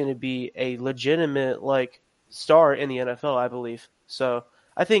 He's going to be a legitimate like star in the NFL, I believe. So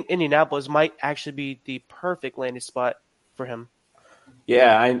I think Indianapolis might actually be the perfect landing spot for him.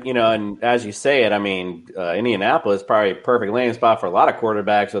 Yeah, and as you say it, I mean, Indianapolis probably a perfect landing spot for a lot of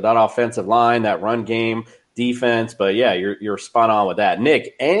quarterbacks with that offensive line, that run game, defense. But yeah, you're spot on with that.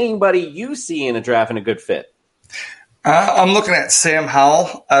 Nick, anybody you see in the draft in a good fit? I'm looking at Sam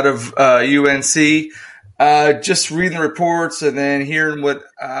Howell out of UNC. Just reading the reports and then hearing what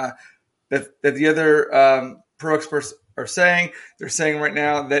that the other pro experts are saying. They're saying right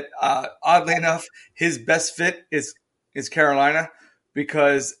now that oddly enough, his best fit is Carolina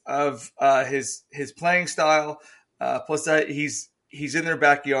because of his playing style. Plus that he's in their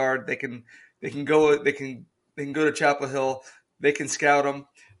backyard. They can go to Chapel Hill. They can scout him.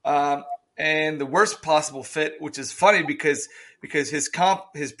 And the worst possible fit, which is funny because his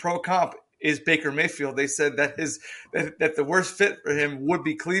pro comp is Baker Mayfield. They said that that the worst fit for him would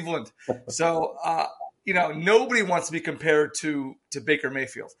be Cleveland. So nobody wants to be compared to Baker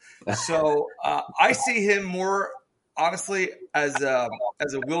Mayfield. So I see him more honestly as a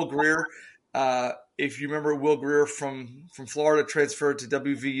Will Grier. If you remember, Will Grier from Florida transferred to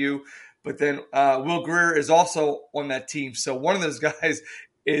WVU, but then Will Grier is also on that team. So one of those guys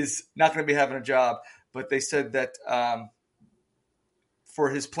is not going to be having a job. But they said that for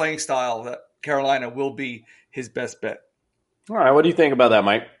his playing style, that Carolina will be his best bet. All right, what do you think about that,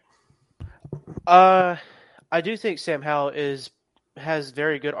 Mike? I do think Sam Howell has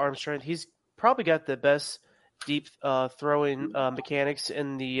very good arm strength. He's probably got the best deep throwing mechanics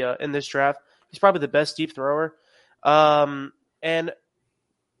in this draft. He's probably the best deep thrower, and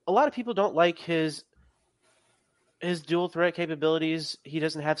a lot of people don't like his dual threat capabilities. He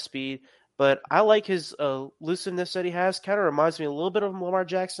doesn't have speed, but I like his elusiveness that he has. Kind of reminds me a little bit of Lamar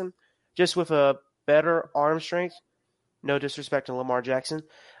Jackson, just with a better arm strength. No disrespect to Lamar Jackson.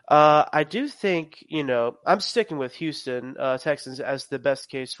 I do think, I'm sticking with Houston Texans as the best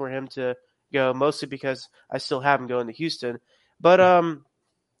case for him to go, mostly because I still have him going to Houston. But,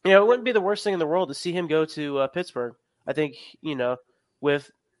 it wouldn't be the worst thing in the world to see him go to Pittsburgh. I think,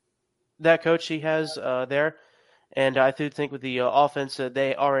 with that coach he has there, and I do think with the offense that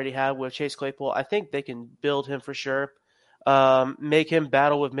they already have with Chase Claypool, I think they can build him for sure, make him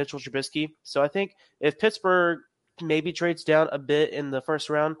battle with Mitchell Trubisky. So I think if Pittsburgh maybe trades down a bit in the first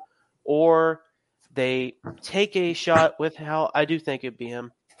round, or they take a shot with Howell, I do think it'd be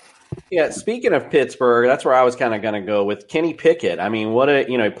him. Yeah, speaking of Pittsburgh, that's where I was kind of going to go with Kenny Pickett. I mean,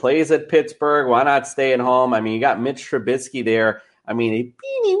 he plays at Pittsburgh. Why not stay at home? I mean, you got Mitch Trubisky there. I mean,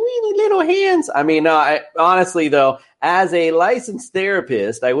 teeny weeny little hands. I mean, honestly, though, as a licensed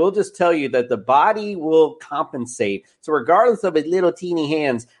therapist, I will just tell you that the body will compensate. So regardless of his little teeny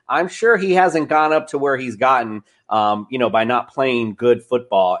hands, I'm sure he hasn't gone up to where he's gotten, by not playing good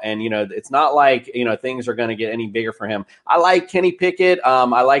football. And, it's not like, things are going to get any bigger for him. I like Kenny Pickett.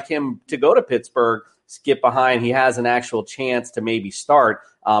 I like him to go to Pittsburgh, skip behind. He has an actual chance to maybe start.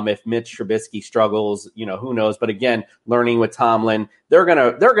 If Mitch Trubisky struggles, who knows? But again, learning with Tomlin, they're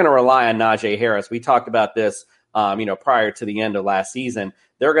gonna rely on Najee Harris. We talked about this, prior to the end of last season.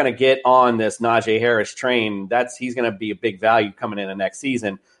 They're gonna get on this Najee Harris train. He's gonna be a big value coming in the next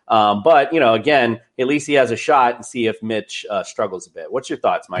season. But again, at least he has a shot and see if Mitch struggles a bit. What's your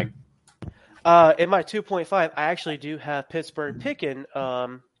thoughts, Mike? In my 2.5, I actually do have Pittsburgh picking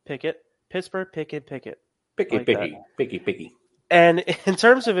Pickett. Pittsburgh picking Pickett. Picky. And in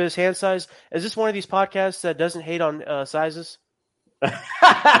terms of his hand size, is this one of these podcasts that doesn't hate on sizes? Because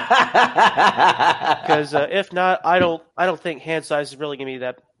if not, I don't think hand size is really going to be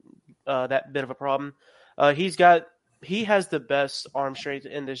that bit of a problem. He has the best arm strength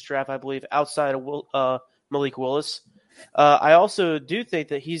in this draft, I believe, outside of Malik Willis. I also do think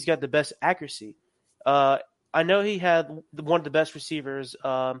that he's got the best accuracy. I know he had one of the best receivers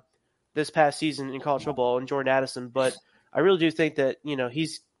this past season in college football in Jordan Addison, but I really do think that,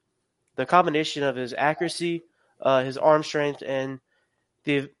 he's the combination of his accuracy, his arm strength, and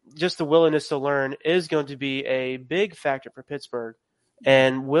the willingness to learn is going to be a big factor for Pittsburgh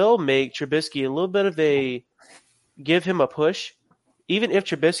and will make Trubisky a little bit of give him a push. Even if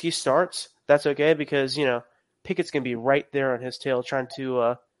Trubisky starts, that's okay because, Pickett's going to be right there on his tail trying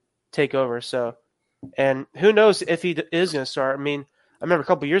to take over. So, and who knows if he is going to start. I mean, I remember a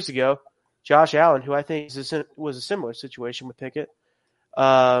couple years ago, Josh Allen, who I think was a similar situation with Pickett.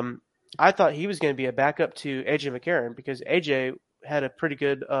 I thought he was going to be a backup to A.J. McCarron because A.J. had a pretty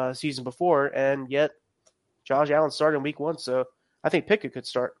good season before, and yet Josh Allen started in week 1, so I think Pickett could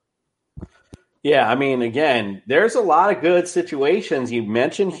start. Yeah, I mean, again, there's a lot of good situations. You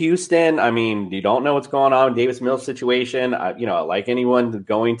mentioned Houston. I mean, you don't know what's going on with Davis Mills' situation. Like anyone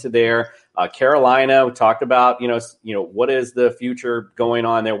going to there. Carolina, we talked about, what is the future going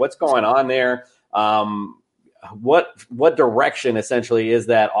on there? What's going on there? What direction essentially is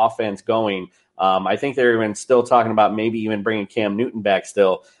that offense going? I think they're even still talking about maybe even bringing Cam Newton back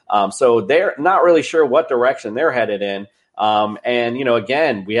still. So they're not really sure what direction they're headed in.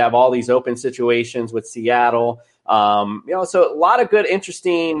 Again, we have all these open situations with Seattle. So a lot of good,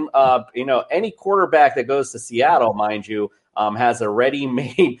 interesting, any quarterback that goes to Seattle, mind you, has a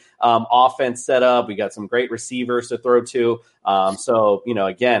ready-made offense set up. We got some great receivers to throw to.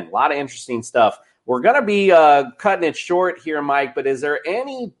 Again, a lot of interesting stuff. We're going to be cutting it short here, Mike, but is there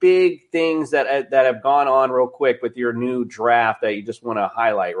any big things that have gone on real quick with your new draft that you just want to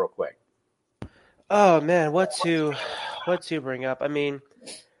highlight real quick? Oh, man, what to bring up? I mean,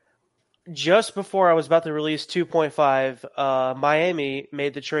 just before I was about to release 2.5, Miami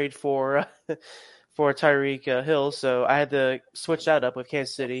made the trade for Tyreek Hill, so I had to switch that up with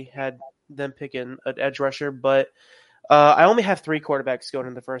Kansas City, had them picking an edge rusher, but I only have 3 quarterbacks going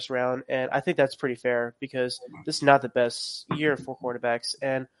in the first round, and I think that's pretty fair because this is not the best year for quarterbacks.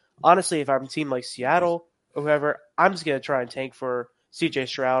 And honestly, if I'm a team like Seattle or whoever, I'm just going to try and tank for C.J.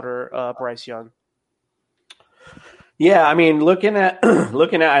 Stroud or Bryce Young. Yeah, I mean, looking at, I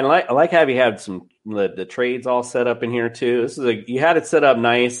like how you have the trades all set up in here too. You had it set up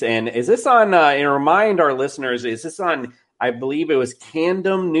nice. And is this on? And remind our listeners, is this on? I believe it was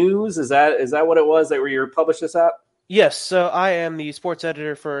Camden News. Is that what it was that you published this at? Yes, so I am the sports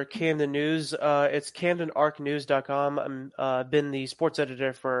editor for Camden News. It's CamdenArcNews.com. I've been the sports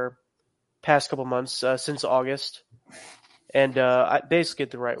editor for past couple months since August, and I basically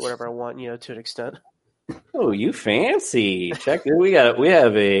get to write whatever I want, to an extent. Oh, you fancy! Check it. We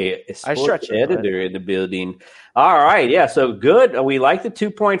have a sports editor in the building. All right, yeah. So good. We like the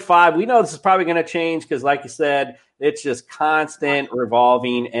 2.5. We know this is probably going to change because, like you said, it's just constant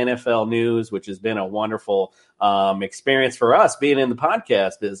revolving NFL news, which has been a wonderful experience for us being in the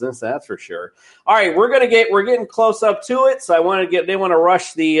podcast business. That's for sure. All right, we're getting close up to it. So they want to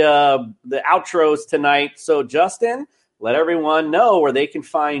rush the outros tonight. So Justin, let everyone know where they can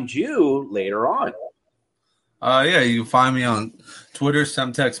find you later on. You can find me on Twitter,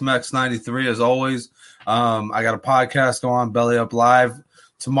 SemtexMex93, as always. I got a podcast going on, Belly Up Live.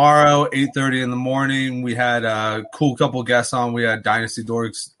 Tomorrow, 8:30 in the morning, we had a cool couple guests on. We had Dynasty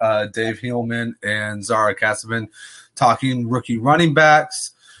Dorks, Dave Heelman and Zara Kassavan talking rookie running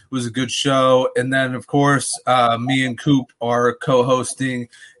backs. It was a good show. And then, of course, me and Coop are co-hosting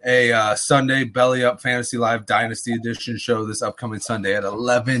a Sunday Belly Up Fantasy Live Dynasty Edition show this upcoming Sunday at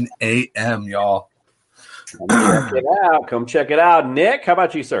 11 a.m., y'all. Come check it out. Nick, how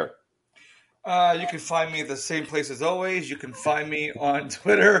about you, sir? You can find me at the same place as always. You can find me on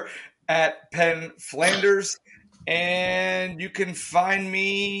Twitter at Penn Flanders, and you can find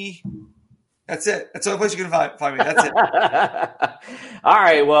me. That's it. That's the only place you can find me. That's it. All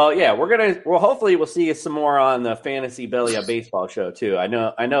right. Well, yeah, hopefully we'll see you some more on the Fantasy Belly Up Baseball show too. I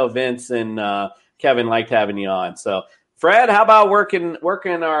know Vince and Kevin liked having you on. So, Fred, how about working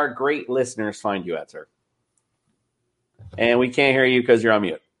our great listeners find you at, sir? And we can't hear you because you're on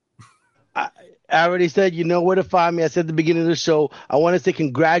mute. I already said you know where to find me. I said at the beginning of the show, I want to say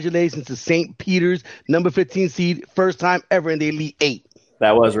congratulations to St. Peter's, number 15 seed, first time ever in the Elite 8.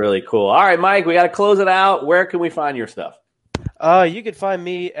 That was really cool. All right, Mike, we got to close it out. Where can we find your stuff? You can find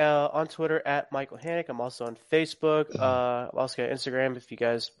me on Twitter at Michael Hannick. I'm also on Facebook. I'm also got Instagram if you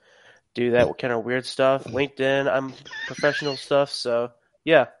guys do that kind of weird stuff. LinkedIn, I'm professional stuff. So,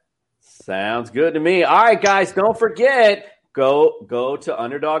 yeah. Sounds good to me. All right, guys, don't forget, go to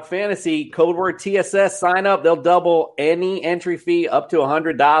Underdog Fantasy, code word TSS, sign up. They'll double any entry fee up to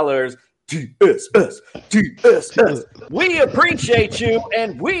 $100. TSS. We appreciate you,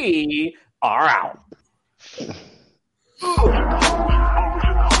 and we are out. We're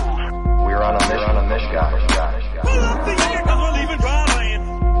on a mission, guys.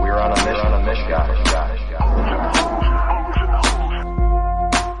 We're on a mission, guys. We're on a mission, guys.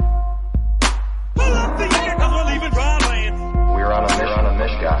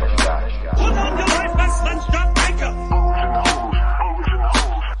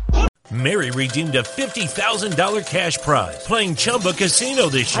 Mary redeemed a $50,000 cash prize playing Chumba Casino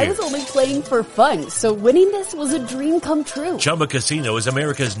this I year. was only playing for fun, so winning this was a dream come true. Chumba Casino is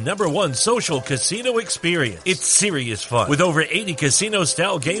America's #1 social casino experience. It's serious fun. With over 80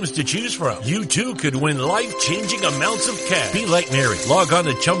 casino-style games to choose from, you too could win life-changing amounts of cash. Be like Mary. Log on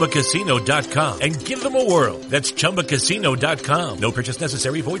to ChumbaCasino.com and give them a whirl. That's ChumbaCasino.com. No purchase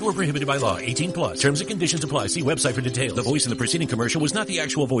necessary. Void where prohibited by law. 18+. Terms and conditions apply. See website for details. The voice in the preceding commercial was not the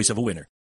actual voice of a winner.